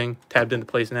like something tabbed into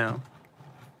place now.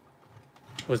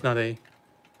 It was not a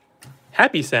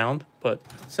happy sound, but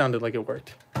it sounded like it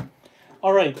worked.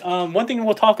 All right, one thing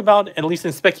we'll talk about, at least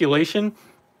in speculation,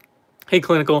 hey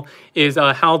Clinical, is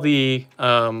how the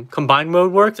combined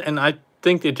mode works, and I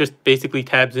think it just basically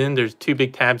tabs in. There's two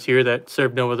big tabs here that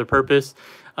serve no other purpose.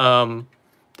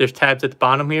 There's tabs at the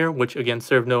bottom here, which again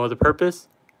serve no other purpose,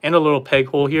 and a little peg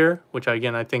hole here, which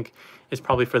again I think is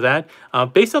probably for that.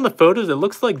 Based on the photos, it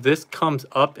looks like this comes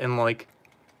up and like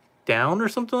down or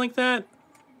something like that.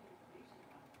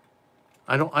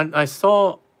 I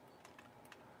saw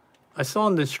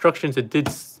in the instructions it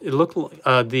looked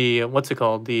like the what's it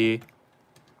called,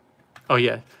 oh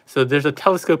yeah, so there's a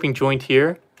telescoping joint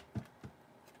here.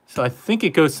 So I think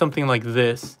it goes something like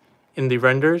this in the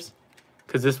renders,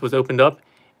 because this was opened up,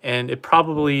 and it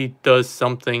probably does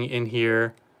something in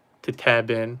here to tab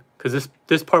in, because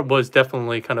this part was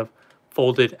definitely kind of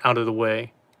folded out of the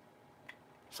way.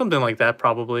 Something like that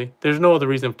probably. There's no other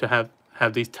reason to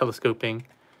have these telescoping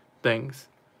things.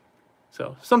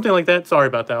 So something like that. Sorry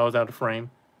about that, I was out of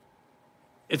frame.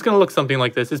 It's going to look something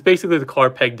like this. It's basically the car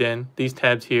pegged in, these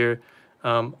tabs here.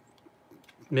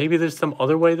 Maybe there's some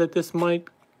other way that this might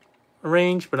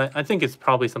arrange, but I think it's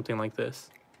probably something like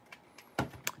this.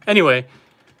 Anyway,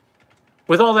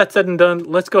 with all that said and done,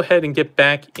 let's go ahead and get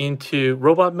back into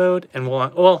robot mode, and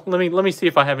well, let me see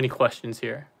if I have any questions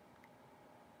here.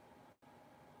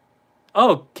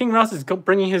 Oh, King Ross is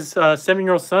bringing his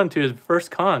 7-year-old son to his first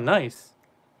con. Nice.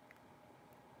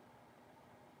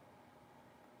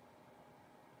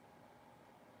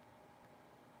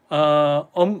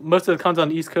 Most of the cons on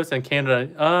the East Coast and Canada.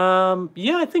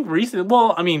 Yeah, I think recent.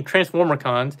 Well, I mean, Transformer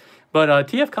cons, but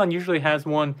TFCon usually has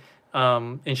one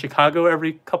in Chicago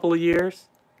every couple of years.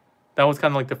 That was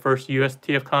kind of like the first US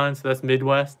TFCon, so that's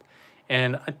Midwest.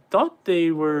 And I thought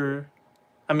they were,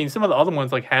 I mean, some of the other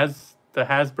ones like the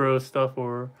Hasbro stuff,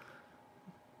 or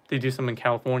they do some in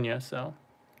California. So,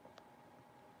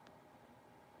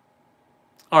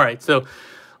 all right, so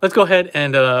let's go ahead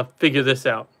and figure this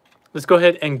out. Let's go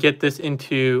ahead and get this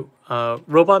into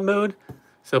robot mode.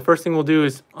 So first thing we'll do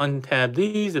is untab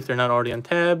these if they're not already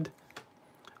untabbed.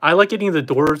 I like getting the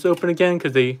doors open again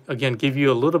because they, again, give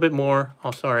you a little bit more.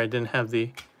 Oh, sorry, I didn't have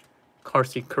the car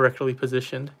seat correctly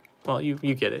positioned. Well, you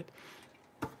get it.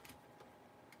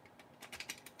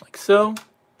 Like so.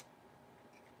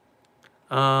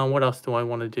 What else do I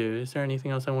want to do? Is there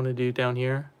anything else I want to do down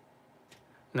here?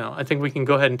 No, I think we can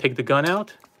go ahead and take the gun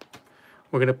out.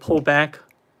 We're going to pull back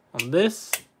on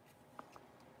this,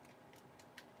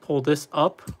 pull this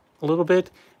up a little bit,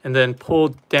 and then pull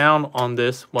down on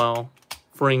this while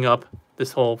freeing up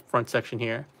this whole front section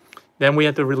here. Then we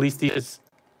have to release these.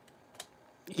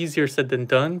 Easier said than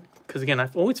done, because again, I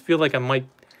always feel like I might,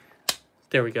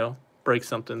 there we go, break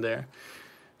something there.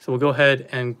 So we'll go ahead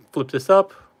and flip this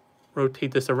up,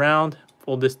 rotate this around,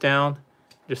 fold this down,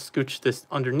 just scooch this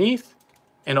underneath,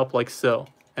 and up like so.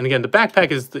 And again, the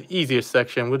backpack is the easiest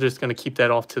section. We're just going to keep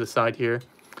that off to the side here.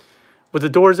 With the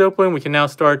doors open, we can now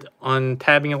start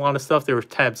untabbing a lot of stuff. There were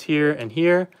tabs here and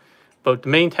here, but the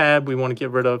main tab we want to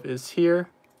get rid of is here,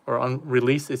 or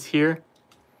release is here.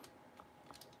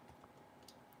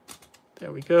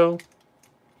 There we go.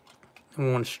 And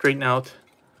we want to straighten out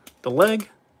the leg.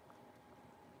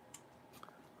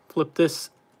 Flip this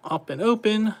up and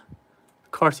open. The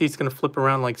car seat's going to flip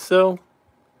around like so.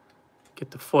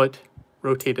 Get the foot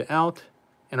rotated out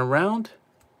and around.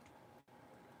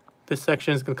 This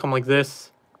section is going to come like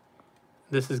this.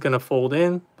 This is going to fold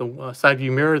in. The side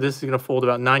view mirror, this is going to fold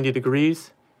about 90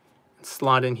 degrees. And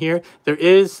slot in here. There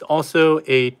is also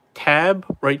a tab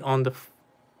right on the...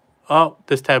 Oh,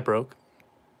 this tab broke.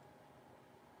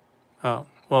 Oh,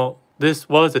 well, this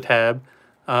was a tab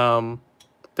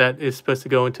that is supposed to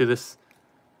go into this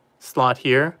slot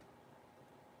here.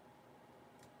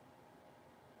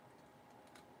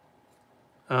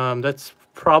 That's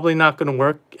probably not going to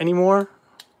work anymore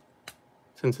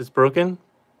since it's broken.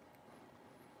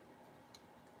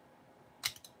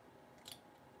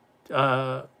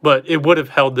 But it would have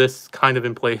held this kind of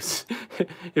in place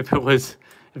if it was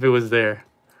there.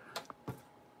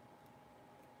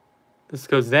 This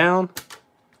goes down.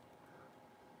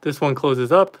 This one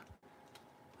closes up.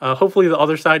 Hopefully the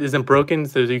other side isn't broken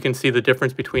so you can see the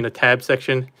difference between a tab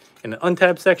section and an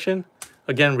untabbed section.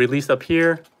 Again, release up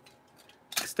here.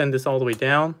 Extend this all the way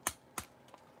down.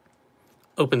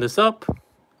 Open this up.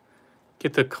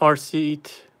 Get the car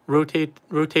seat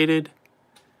rotated.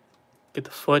 Get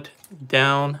the foot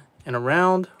down and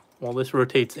around while this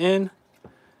rotates in.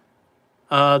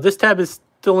 This tab is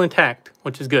still intact,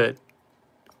 which is good.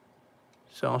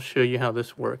 So I'll show you how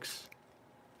this works.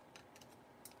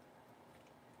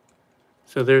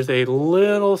 So there's a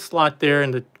little slot there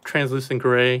in the translucent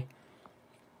gray.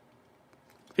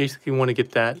 Basically want to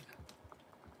get that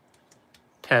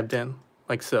tabbed in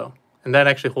like so. And that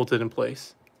actually holds it in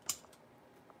place.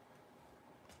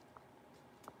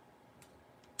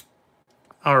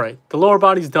 All right, the lower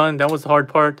body's done. That was the hard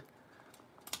part.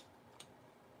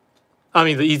 I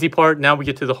mean, the easy part. Now we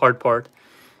get to the hard part.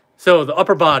 So the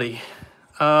upper body.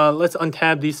 Let's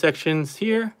untab these sections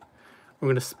here. We're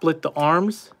going to split the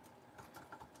arms.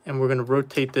 And we're going to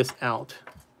rotate this out.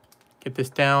 Get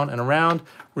this down and around.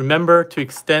 Remember to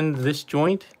extend this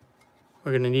joint.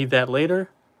 We're going to need that later.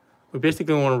 We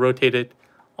basically want to rotate it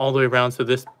all the way around so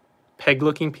this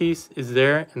peg-looking piece is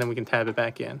there, and then we can tab it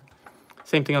back in.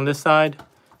 Same thing on this side.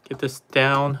 Get this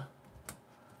down,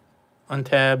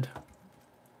 untabbed,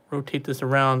 rotate this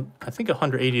around, I think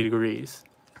 180 degrees,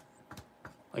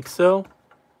 like so.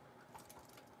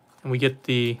 And we get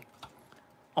the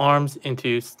arms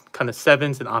into kind of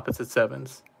sevens and opposite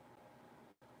sevens.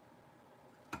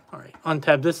 All right,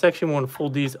 untab this section. We want to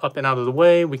fold these up and out of the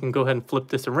way. We can go ahead and flip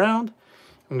this around.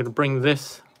 I'm going to bring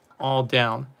this all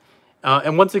down.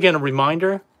 And once again, a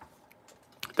reminder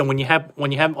that when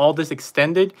you have all this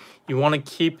extended, you want to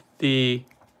keep the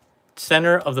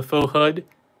center of the faux hood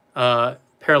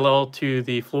parallel to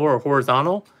the floor or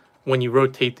horizontal when you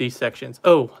rotate these sections.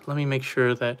 Oh, let me make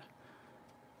sure that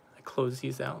I close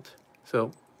these out.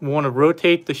 So we want to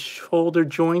rotate the shoulder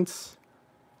joints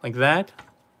like that.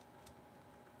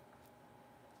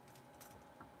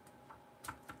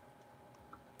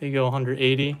 They go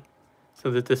 180 so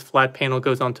that this flat panel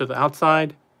goes onto the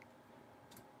outside.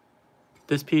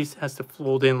 This piece has to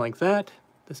fold in like that.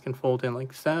 This can fold in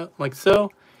like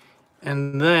so.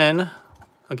 And then,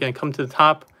 again, come to the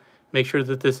top, make sure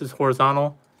that this is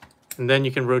horizontal, and then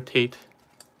you can rotate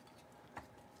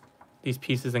these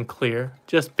pieces and clear,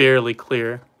 just barely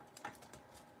clear.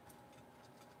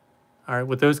 All right,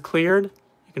 with those cleared,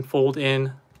 you can fold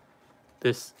in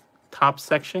this top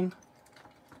section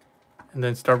and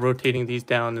then start rotating these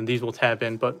down, and these will tab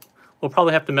in, but we'll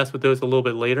probably have to mess with those a little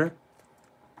bit later.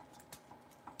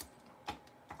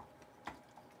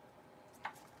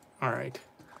 All right.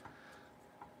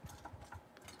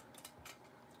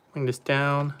 Bring this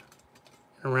down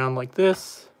and around like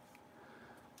this.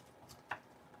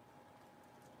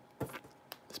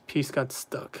 This piece got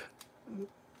stuck.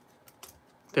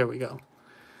 There we go.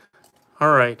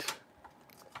 All right.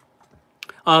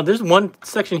 There's one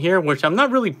section here which I'm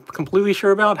not really completely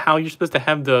sure about how you're supposed to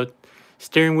have the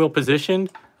steering wheel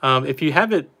positioned. If you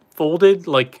have it folded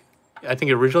like I think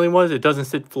it originally was, it doesn't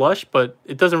sit flush, but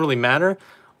it doesn't really matter.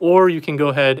 Or you can go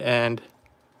ahead and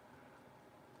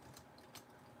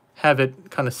have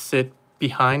it kind of sit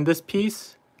behind this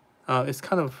piece. It's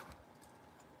kind of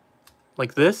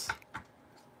like this.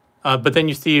 But then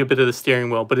you see a bit of the steering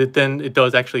wheel, but it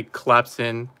does actually collapse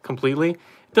in completely.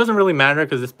 It doesn't really matter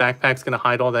because this backpack's going to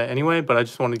hide all that anyway, but I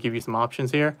just wanted to give you some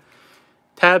options here.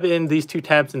 Tab in these two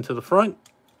tabs into the front,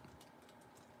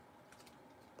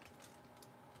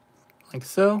 like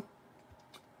so.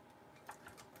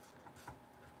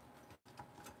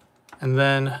 And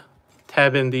then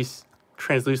tab in these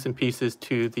translucent pieces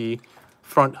to the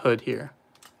front hood here,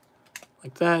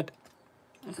 like that,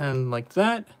 and like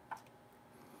that.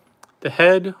 The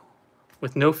head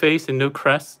with no face and no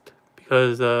crest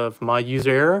because of my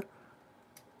user error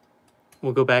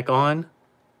will go back on,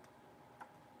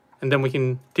 and then we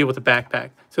can deal with the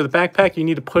backpack. So the backpack, you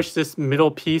need to push this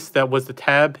middle piece that was the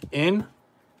tab in.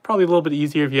 Probably a little bit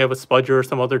easier if you have a spudger or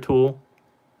some other tool.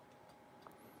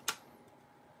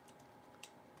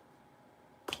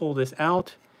 Pull this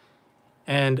out,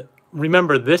 and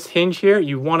remember this hinge here,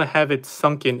 you want to have it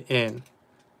sunken in.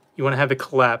 You want to have it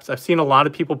collapse. I've seen a lot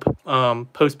of people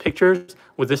post pictures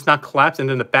with this not collapsed, and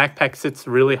then the backpack sits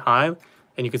really high,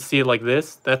 and you can see it like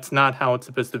this. That's not how it's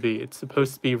supposed to be. It's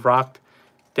supposed to be rocked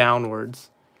downwards,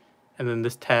 and then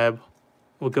this tab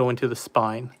will go into the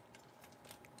spine,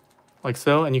 like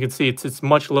so. And you can see it's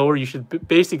much lower. You should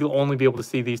basically only be able to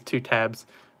see these two tabs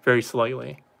very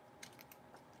slightly.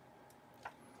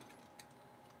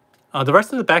 The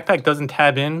rest of the backpack doesn't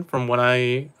tab in from what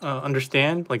I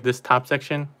understand. Like this top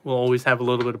section will always have a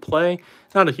little bit of play.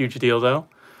 Not a huge deal though.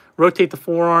 Rotate the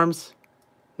forearms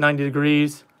 90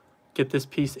 degrees. Get this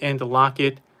piece in to lock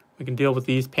it. We can deal with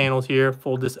these panels here.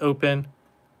 Fold this open.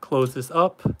 Close this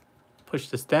up. Push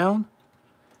this down.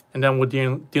 And then we're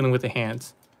dealing with the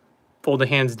hands. Fold the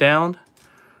hands down.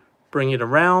 Bring it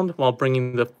around while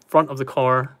bringing the front of the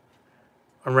car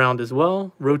around as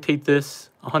well. Rotate this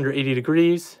 180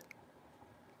 degrees.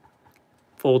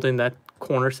 Fold in that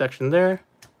corner section there,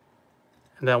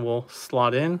 and that will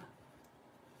slot in.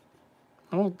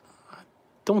 I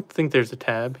don't think there's a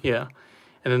tab, yeah.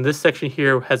 And then this section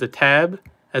here has a tab,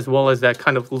 as well as that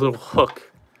kind of little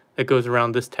hook that goes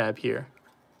around this tab here.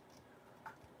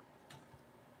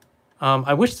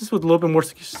 I wish this was a little bit more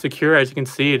secure. As you can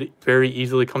see, it very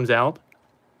easily comes out.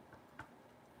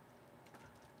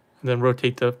 And then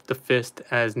rotate the fist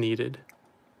as needed.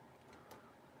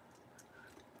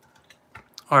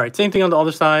 All right, same thing on the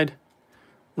other side.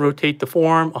 Rotate the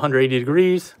forearm 180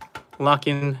 degrees, lock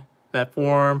in that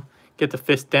forearm, get the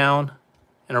fist down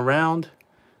and around.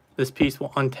 This piece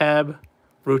will untab,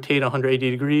 rotate 180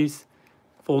 degrees,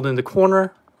 fold in the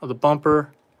corner of the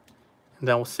bumper, and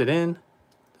that will sit in.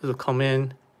 This will come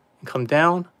in and come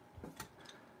down.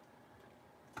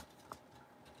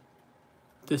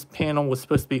 This panel was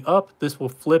supposed to be up. This will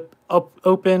flip up,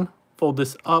 open, fold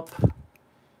this up,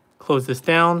 close this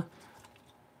down.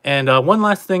 And one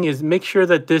last thing is make sure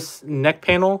that this neck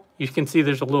panel, you can see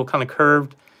there's a little kind of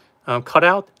curved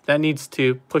cutout. That needs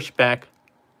to push back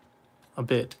a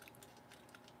bit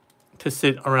to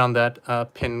sit around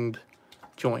that pinned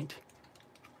joint.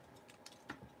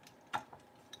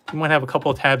 You might have a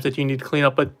couple of tabs that you need to clean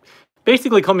up, but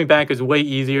basically coming back is way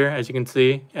easier, as you can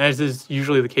see. As is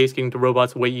usually the case, getting to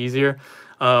robots way easier.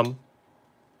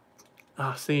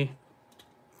 See,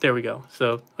 there we go.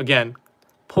 So again,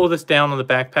 pull this down on the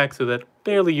backpack so that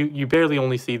you barely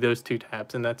only see those two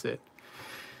tabs, and that's it.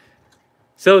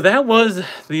 So that was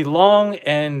the long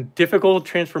and difficult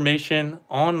transformation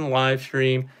on live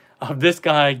stream of this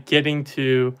guy getting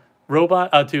to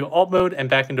robot to alt mode and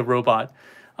back into robot.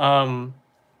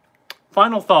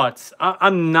 Final thoughts.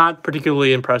 I'm not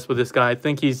particularly impressed with this guy. I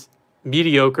think he's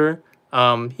mediocre.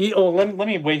 Let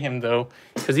me weigh him though,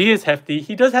 because he is hefty.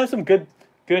 He does have some good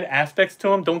aspects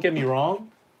to him. Don't get me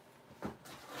wrong.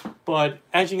 But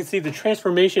as you can see, the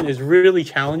transformation is really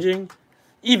challenging,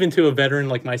 even to a veteran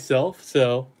like myself.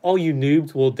 So all you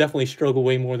noobs will definitely struggle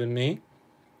way more than me.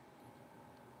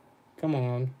 Come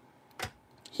on.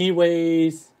 He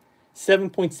weighs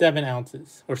 7.7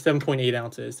 ounces or 7.8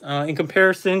 ounces. In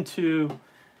comparison to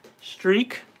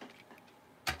Streak,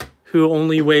 who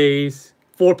only weighs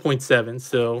 4.7.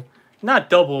 So not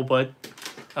double, but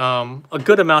a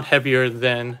good amount heavier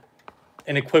than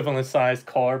an equivalent sized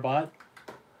car bot.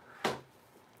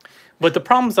 But the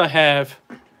problems I have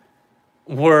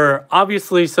were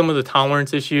obviously some of the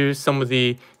tolerance issues, some of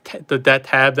that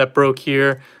tab that broke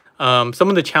here, some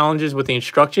of the challenges with the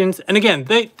instructions. And again,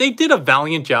 they did a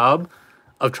valiant job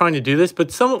of trying to do this,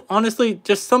 but honestly,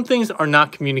 just some things are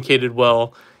not communicated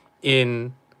well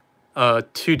in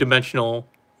two-dimensional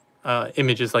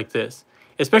images like this.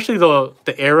 Especially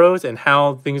the arrows and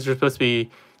how things are supposed to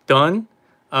be done.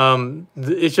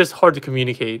 It's just hard to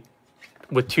communicate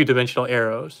with two-dimensional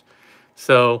arrows.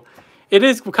 So it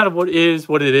is kind of what it is.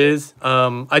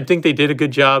 I think they did a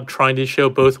good job trying to show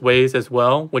both ways as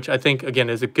well, which I think, again,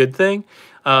 is a good thing.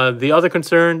 The other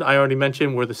concern I already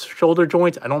mentioned were the shoulder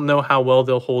joints. I don't know how well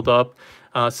they'll hold up.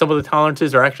 Some of the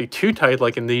tolerances are actually too tight,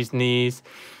 like in these knees.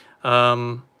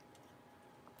 But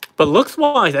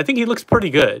looks-wise, I think he looks pretty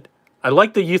good. I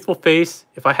like the youthful face.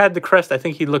 If I had the crest, I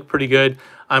think he'd look pretty good.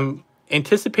 I'm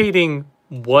anticipating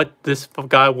what this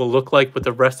guy will look like with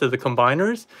the rest of the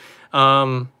combiners.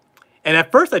 And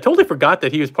at first, I totally forgot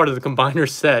that he was part of the combiner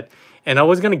set. And I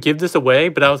was going to give this away,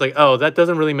 but I was like, oh, that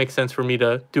doesn't really make sense for me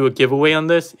to do a giveaway on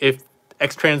this. If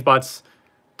X-Transbots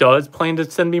does plan to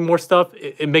send me more stuff,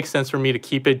 it makes sense for me to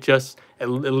keep it just at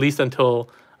least until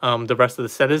the rest of the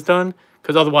set is done.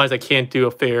 Because otherwise, I can't do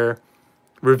a fair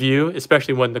review,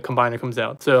 especially when the combiner comes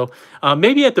out. So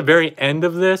maybe at the very end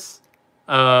of this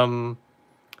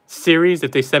series,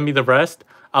 if they send me the rest,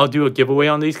 I'll do a giveaway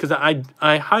on these, because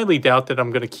I highly doubt that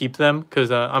I'm going to keep them,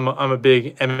 because I'm a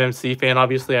big MMC fan.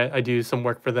 Obviously, I do some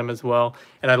work for them as well,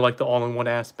 and I like the all-in-one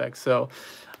aspect. So,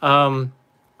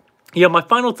 yeah, my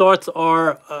final thoughts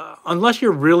are, unless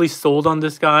you're really sold on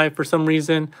this guy for some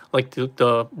reason, like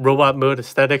the robot mode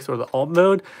aesthetics or the alt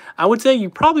mode, I would say you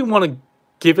probably want to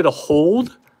give it a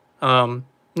hold. Not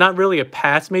really a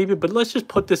pass maybe, but let's just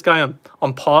put this guy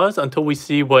on pause until we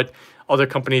see what other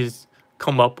companies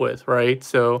come up with, right?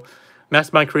 So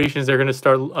Mastermind Creations, they're going to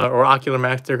start, or Ocular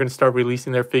Max, they're going to start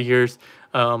releasing their figures,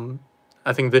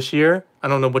 I think this year. I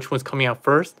don't know which one's coming out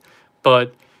first,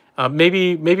 but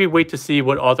maybe wait to see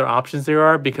what other options there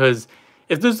are, because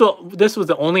if this was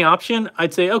the only option,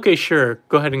 I'd say, okay, sure,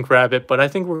 go ahead and grab it, but I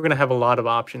think we're going to have a lot of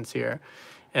options here.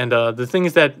 And the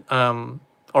things that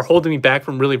are holding me back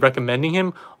from really recommending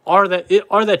him are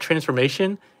that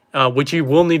transformation, which you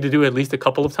will need to do at least a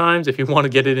couple of times if you want to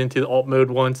get it into the alt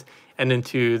mode once and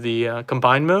into the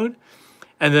combined mode.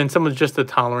 And then some of just the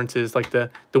tolerances, like the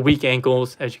weak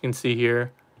ankles, as you can see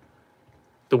here.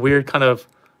 The weird kind of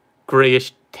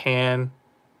grayish tan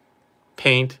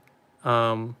paint.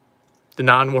 The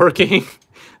non-working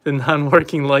the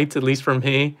non-working lights, at least for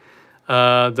me.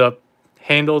 The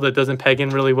handle that doesn't peg in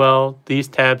really well. These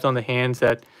tabs on the hands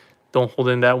that don't hold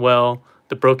in that well.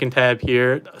 The broken tab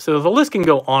here. So the list can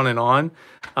go on and on.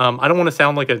 I don't want to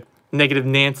sound like a negative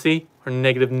Nancy or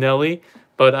negative Nelly,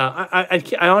 but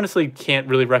I honestly can't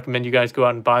really recommend you guys go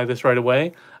out and buy this right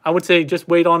away. I would say just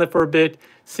wait on it for a bit,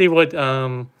 see what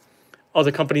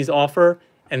other companies offer,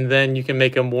 and then you can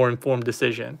make a more informed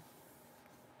decision.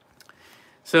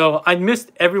 So I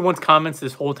missed everyone's comments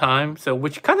this whole time, so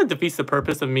which kind of defeats the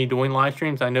purpose of me doing live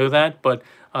streams. I know that, but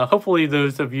hopefully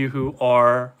those of you who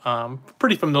are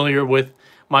pretty familiar with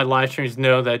my live streams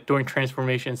know that doing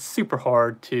transformation is super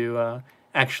hard to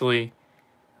actually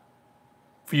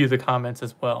view the comments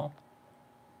as well.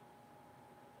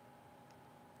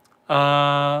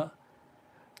 Chogoking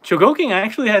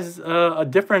actually has a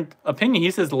different opinion.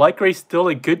 He says light gray still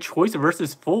a good choice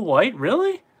versus full white.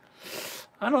 Really?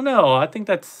 I don't know. I think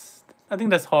that's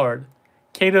hard.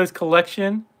 Kato's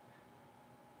Collection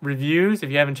reviews.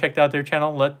 If you haven't checked out their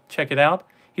channel, check it out.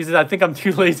 He says, I think I'm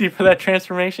too lazy for that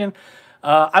transformation.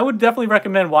 I would definitely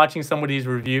recommend watching somebody's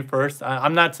review first.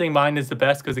 I'm not saying mine is the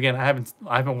best, because again, I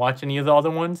haven't watched any of the other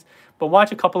ones, but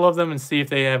watch a couple of them and see if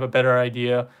they have a better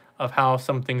idea of how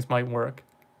some things might work.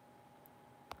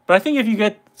 But I think if you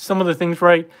get some of the things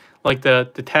right, like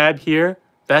the tab here,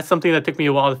 that's something that took me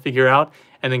a while to figure out,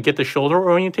 and then get the shoulder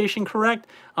orientation correct,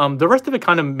 the rest of it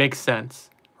kind of makes sense,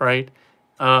 right?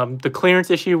 The clearance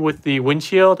issue with the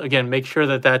windshield, again, make sure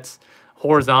that that's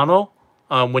horizontal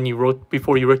when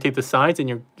before you rotate the sides,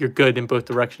 and you're good in both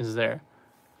directions there.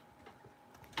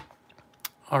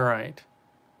 All right.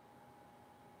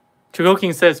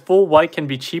 Chogoking says full white can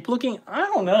be cheap looking. I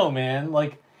don't know, man.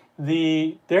 Like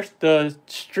there's the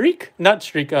streak, not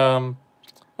streak.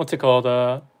 What's it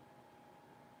called?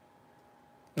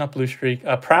 Not blue streak.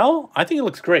 Prowl. I think it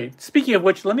looks great. Speaking of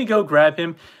which, let me go grab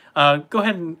him. Go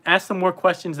ahead and ask some more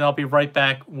questions, and I'll be right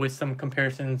back with some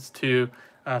comparisons to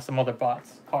some other car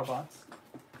bots.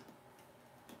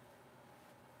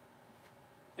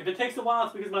 If it takes a while,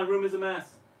 it's because my room is a mess.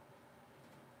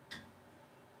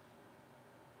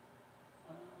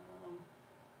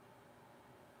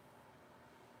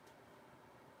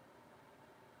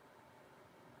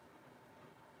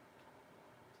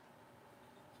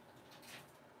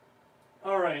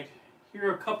 All right, here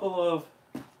are a couple of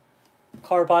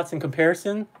car bots in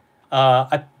comparison.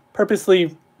 I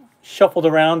purposely shuffled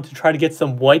around to try to get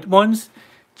some white ones,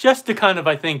 just to kind of,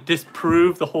 I think,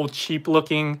 disprove the whole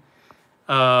cheap-looking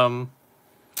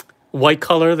white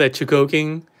color that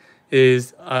Chogoking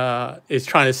is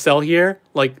trying to sell here.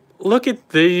 Like, look at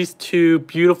these two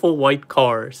beautiful white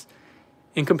cars.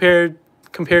 in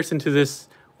comparison to this,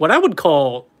 what I would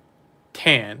call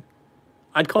tan.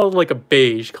 I'd call it like a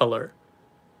beige color.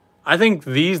 I think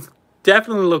these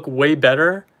definitely look way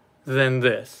better than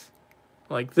this.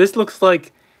 Like, this looks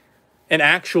like an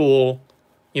actual,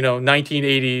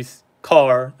 1980s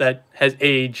car that has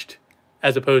aged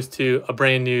as opposed to a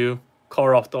brand new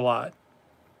car off the lot.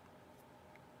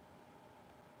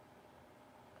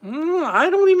 I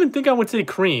don't even think I would say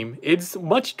cream. It's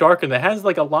much darker. That has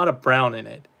like a lot of brown in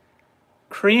it.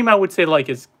 Cream, I would say like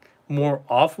is more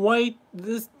off-white.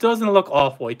 This doesn't look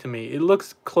off-white to me. It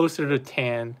looks closer to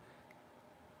tan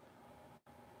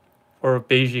or a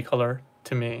beigey color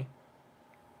to me.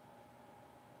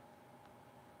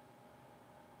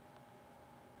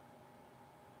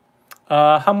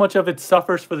 How much of it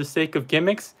suffers for the sake of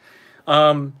gimmicks?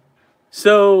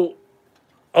 So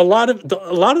a lot of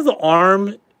the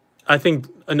arm, I think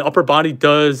an upper body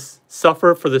does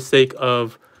suffer for the sake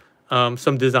of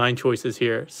some design choices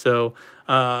here. So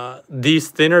these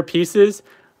thinner pieces,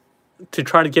 to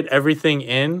try to get everything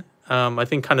in, I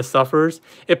think kind of suffers.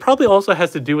 It probably also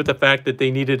has to do with the fact that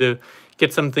they needed to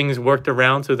get some things worked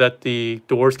around so that the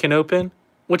doors can open,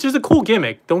 which is a cool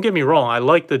gimmick. Don't get me wrong. I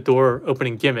like the door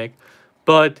opening gimmick,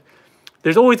 but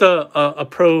there's always a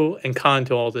pro and con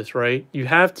to all this, right? You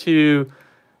have to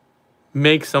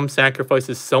make some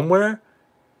sacrifices somewhere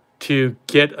to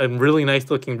get a really nice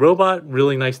looking robot,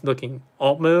 really nice looking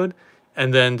alt mode,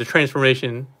 and then the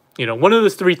transformation, one of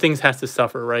those three things has to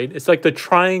suffer, right? It's like the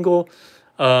triangle.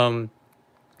 If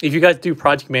you guys do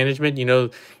project management,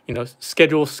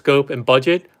 schedule, scope, and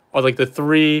budget are like the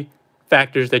three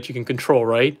factors that you can control,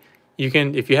 right? You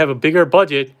can, if you have a bigger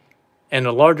budget and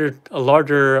a larger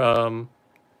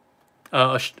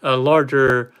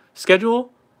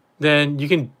schedule, then you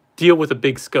can deal with a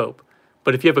big scope.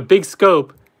 But if you have a big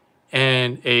scope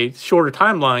and a shorter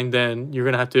timeline, then you're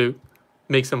going to have to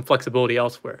make some flexibility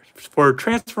elsewhere. For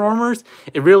Transformers,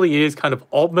 it really is kind of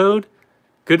alt mode,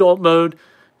 good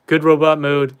robot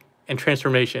mode, and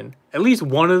transformation. At least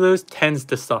one of those tends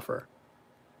to suffer.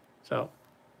 So,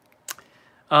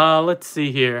 let's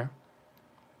see here.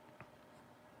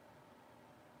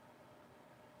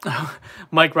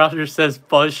 Mike Rogers says,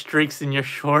 Fuzz streaks in your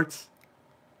shorts.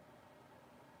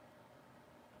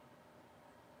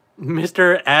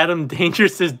 Mr. Adam Danger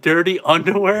says, dirty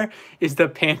underwear is the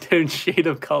Pantone shade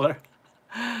of color.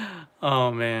 Oh,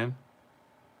 man.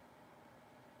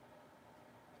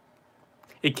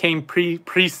 It came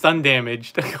pre-sun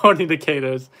damaged, according to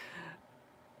Kato's.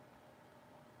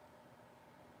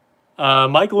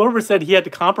 Mike Lorber said he had to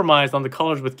compromise on the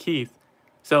colors with Keith.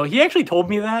 So he actually told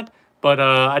me that, but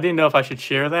I didn't know if I should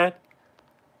share that.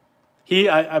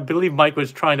 I believe Mike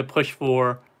was trying to push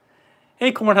for,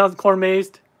 hey, Cornhouse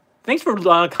Cornmazed, thanks for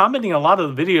commenting a lot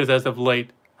of the videos as of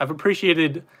late. I've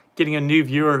appreciated getting a new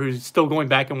viewer who's still going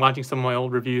back and watching some of my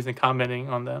old reviews and commenting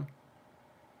on them.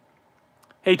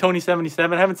 Hey,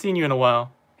 Tony77, haven't seen you in a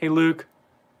while. Hey, Luke.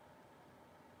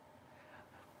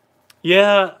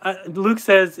 Yeah, Luke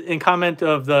says in comment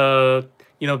of the,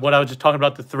 what I was just talking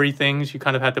about, the three things you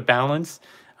kind of have to balance.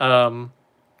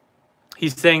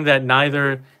 He's saying that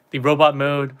neither the robot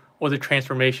mode or the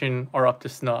transformation are up to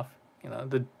snuff.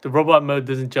 The robot mode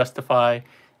doesn't justify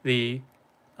the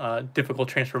difficult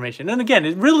transformation. And again,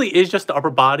 it really is just the upper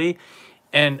body.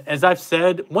 And as I've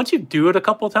said, once you do it a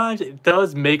couple times, it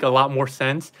does make a lot more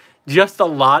sense. Just a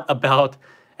lot about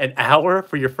an hour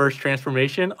for your first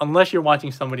transformation, unless you're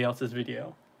watching somebody else's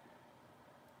video.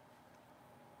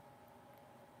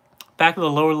 Back of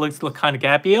the lower legs look kind of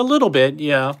gappy. A little bit,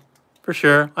 yeah, for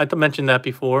sure. I mentioned that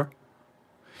before.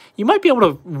 You might be able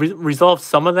to resolve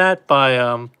some of that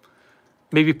by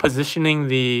maybe positioning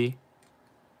the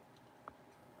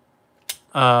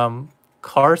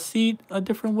car seat a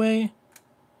different way.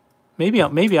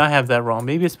 Maybe I have that wrong.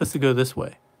 Maybe it's supposed to go this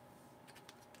way.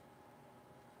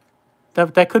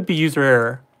 That could be user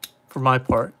error for my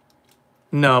part.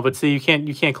 No, but see, you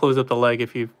can't close up the leg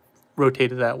if you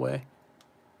rotate it that way.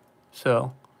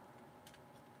 So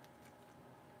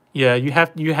yeah, you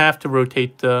have to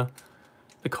rotate the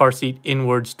car seat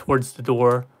inwards towards the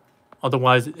door,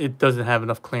 otherwise it doesn't have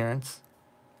enough clearance.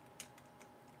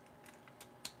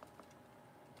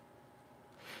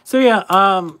 So yeah,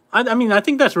 I mean, I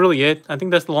think that's really it. I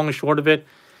think that's the long and short of it.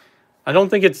 I don't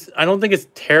think it's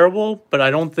terrible, but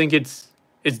I don't think it's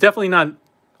definitely not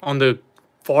on the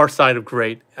far side of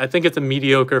great. I think it's a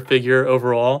mediocre figure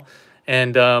overall.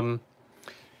 And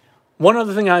one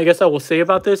other thing I guess I will say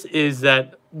about this is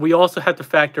that we also have to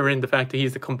factor in the fact that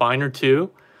he's a combiner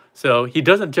too. So he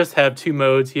doesn't just have two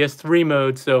modes, he has three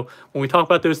modes. So when we talk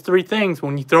about those three things,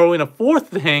 when you throw in a fourth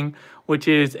thing, which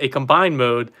is a combined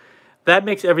mode, that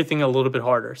makes everything a little bit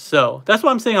harder. So that's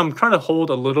why I'm saying I'm trying to hold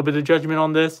a little bit of judgment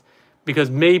on this, because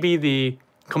maybe the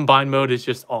combined mode is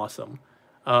just awesome.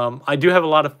 I do have a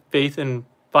lot of faith in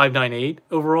 598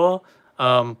 overall,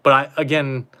 but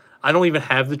again, I don't even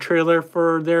have the trailer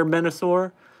for their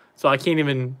Menasor, so I can't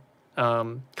even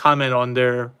comment on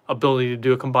their ability to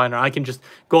do a combiner. I can just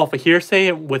go off of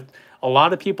hearsay with a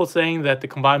lot of people saying that the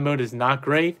combined mode is not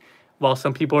great, while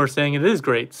some people are saying it is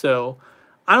great. So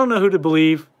I don't know who to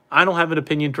believe. I don't have an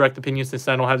opinion, direct opinion, since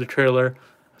I don't have the trailer.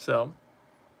 So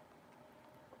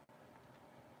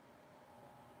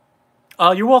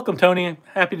you're welcome, Tony.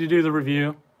 Happy to do the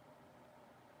review.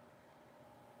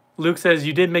 Luke says,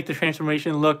 you did make the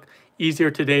transformation look easier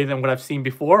today than what I've seen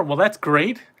before. Well, that's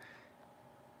great.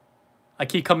 I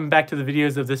keep coming back to the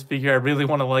videos of this figure. I really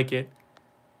want to like it.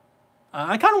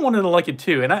 I kind of wanted to like it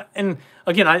too. And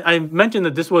again, I mentioned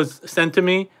that this was sent to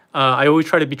me. I always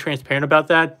try to be transparent about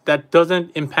that. That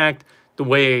doesn't impact the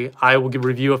way I will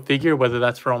review a figure, whether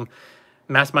that's from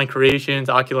Mastermind Creations,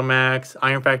 Ocular Max,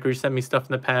 Iron Factory sent me stuff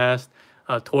in the past.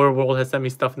 Toy World has sent me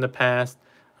stuff in the past.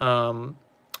 And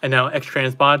now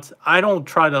X-Transbots. I don't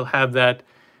try to have that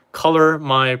color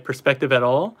my perspective at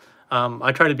all.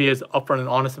 I try to be as upfront and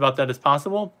honest about that as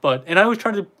possible. And I always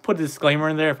try to put a disclaimer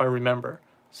in there if I remember.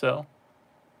 So.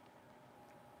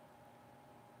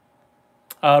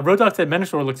 Road Dog said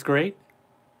Menasor looks great.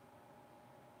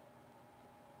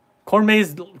 Cormaze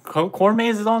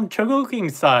is on Chogo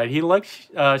King's side.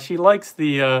 She likes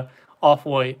the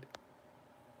off-white.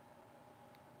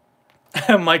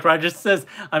 Mike Rogers says,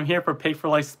 I'm here for Pay for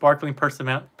Life sparkling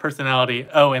personality.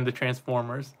 Oh, and the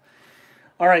Transformers.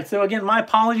 All right, so again, my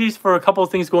apologies for a couple of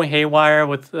things going haywire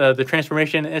with the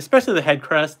transformation, especially the head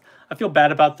crest. I feel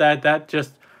bad about that. That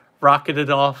just rocketed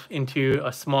off into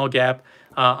a small gap.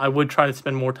 I would try to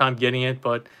spend more time getting it,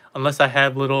 but unless I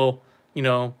have little,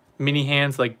 mini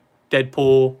hands like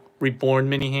Deadpool Reborn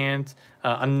mini hands,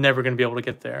 I'm never going to be able to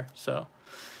get there. So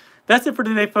that's it for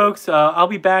today, folks. I'll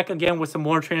be back again with some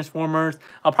more Transformers.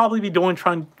 I'll probably be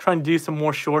trying to do some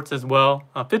more shorts as well.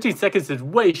 15 seconds is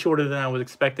way shorter than I was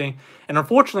expecting. And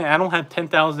unfortunately, I don't have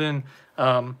 10,000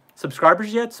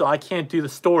 subscribers yet, so I can't do the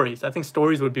stories. I think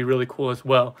stories would be really cool as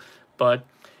well. But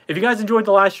if you guys enjoyed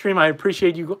the live stream, I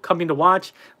appreciate you coming to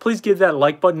watch. Please give that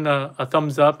like button a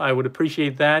thumbs up. I would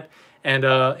appreciate that. And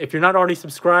if you're not already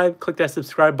subscribed, click that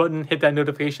subscribe button, hit that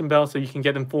notification bell so you can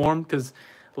get informed. Because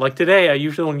like today, I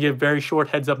usually only give very short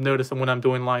heads up notice on when I'm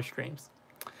doing live streams.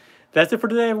 That's it for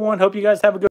today, everyone. Hope you guys have a good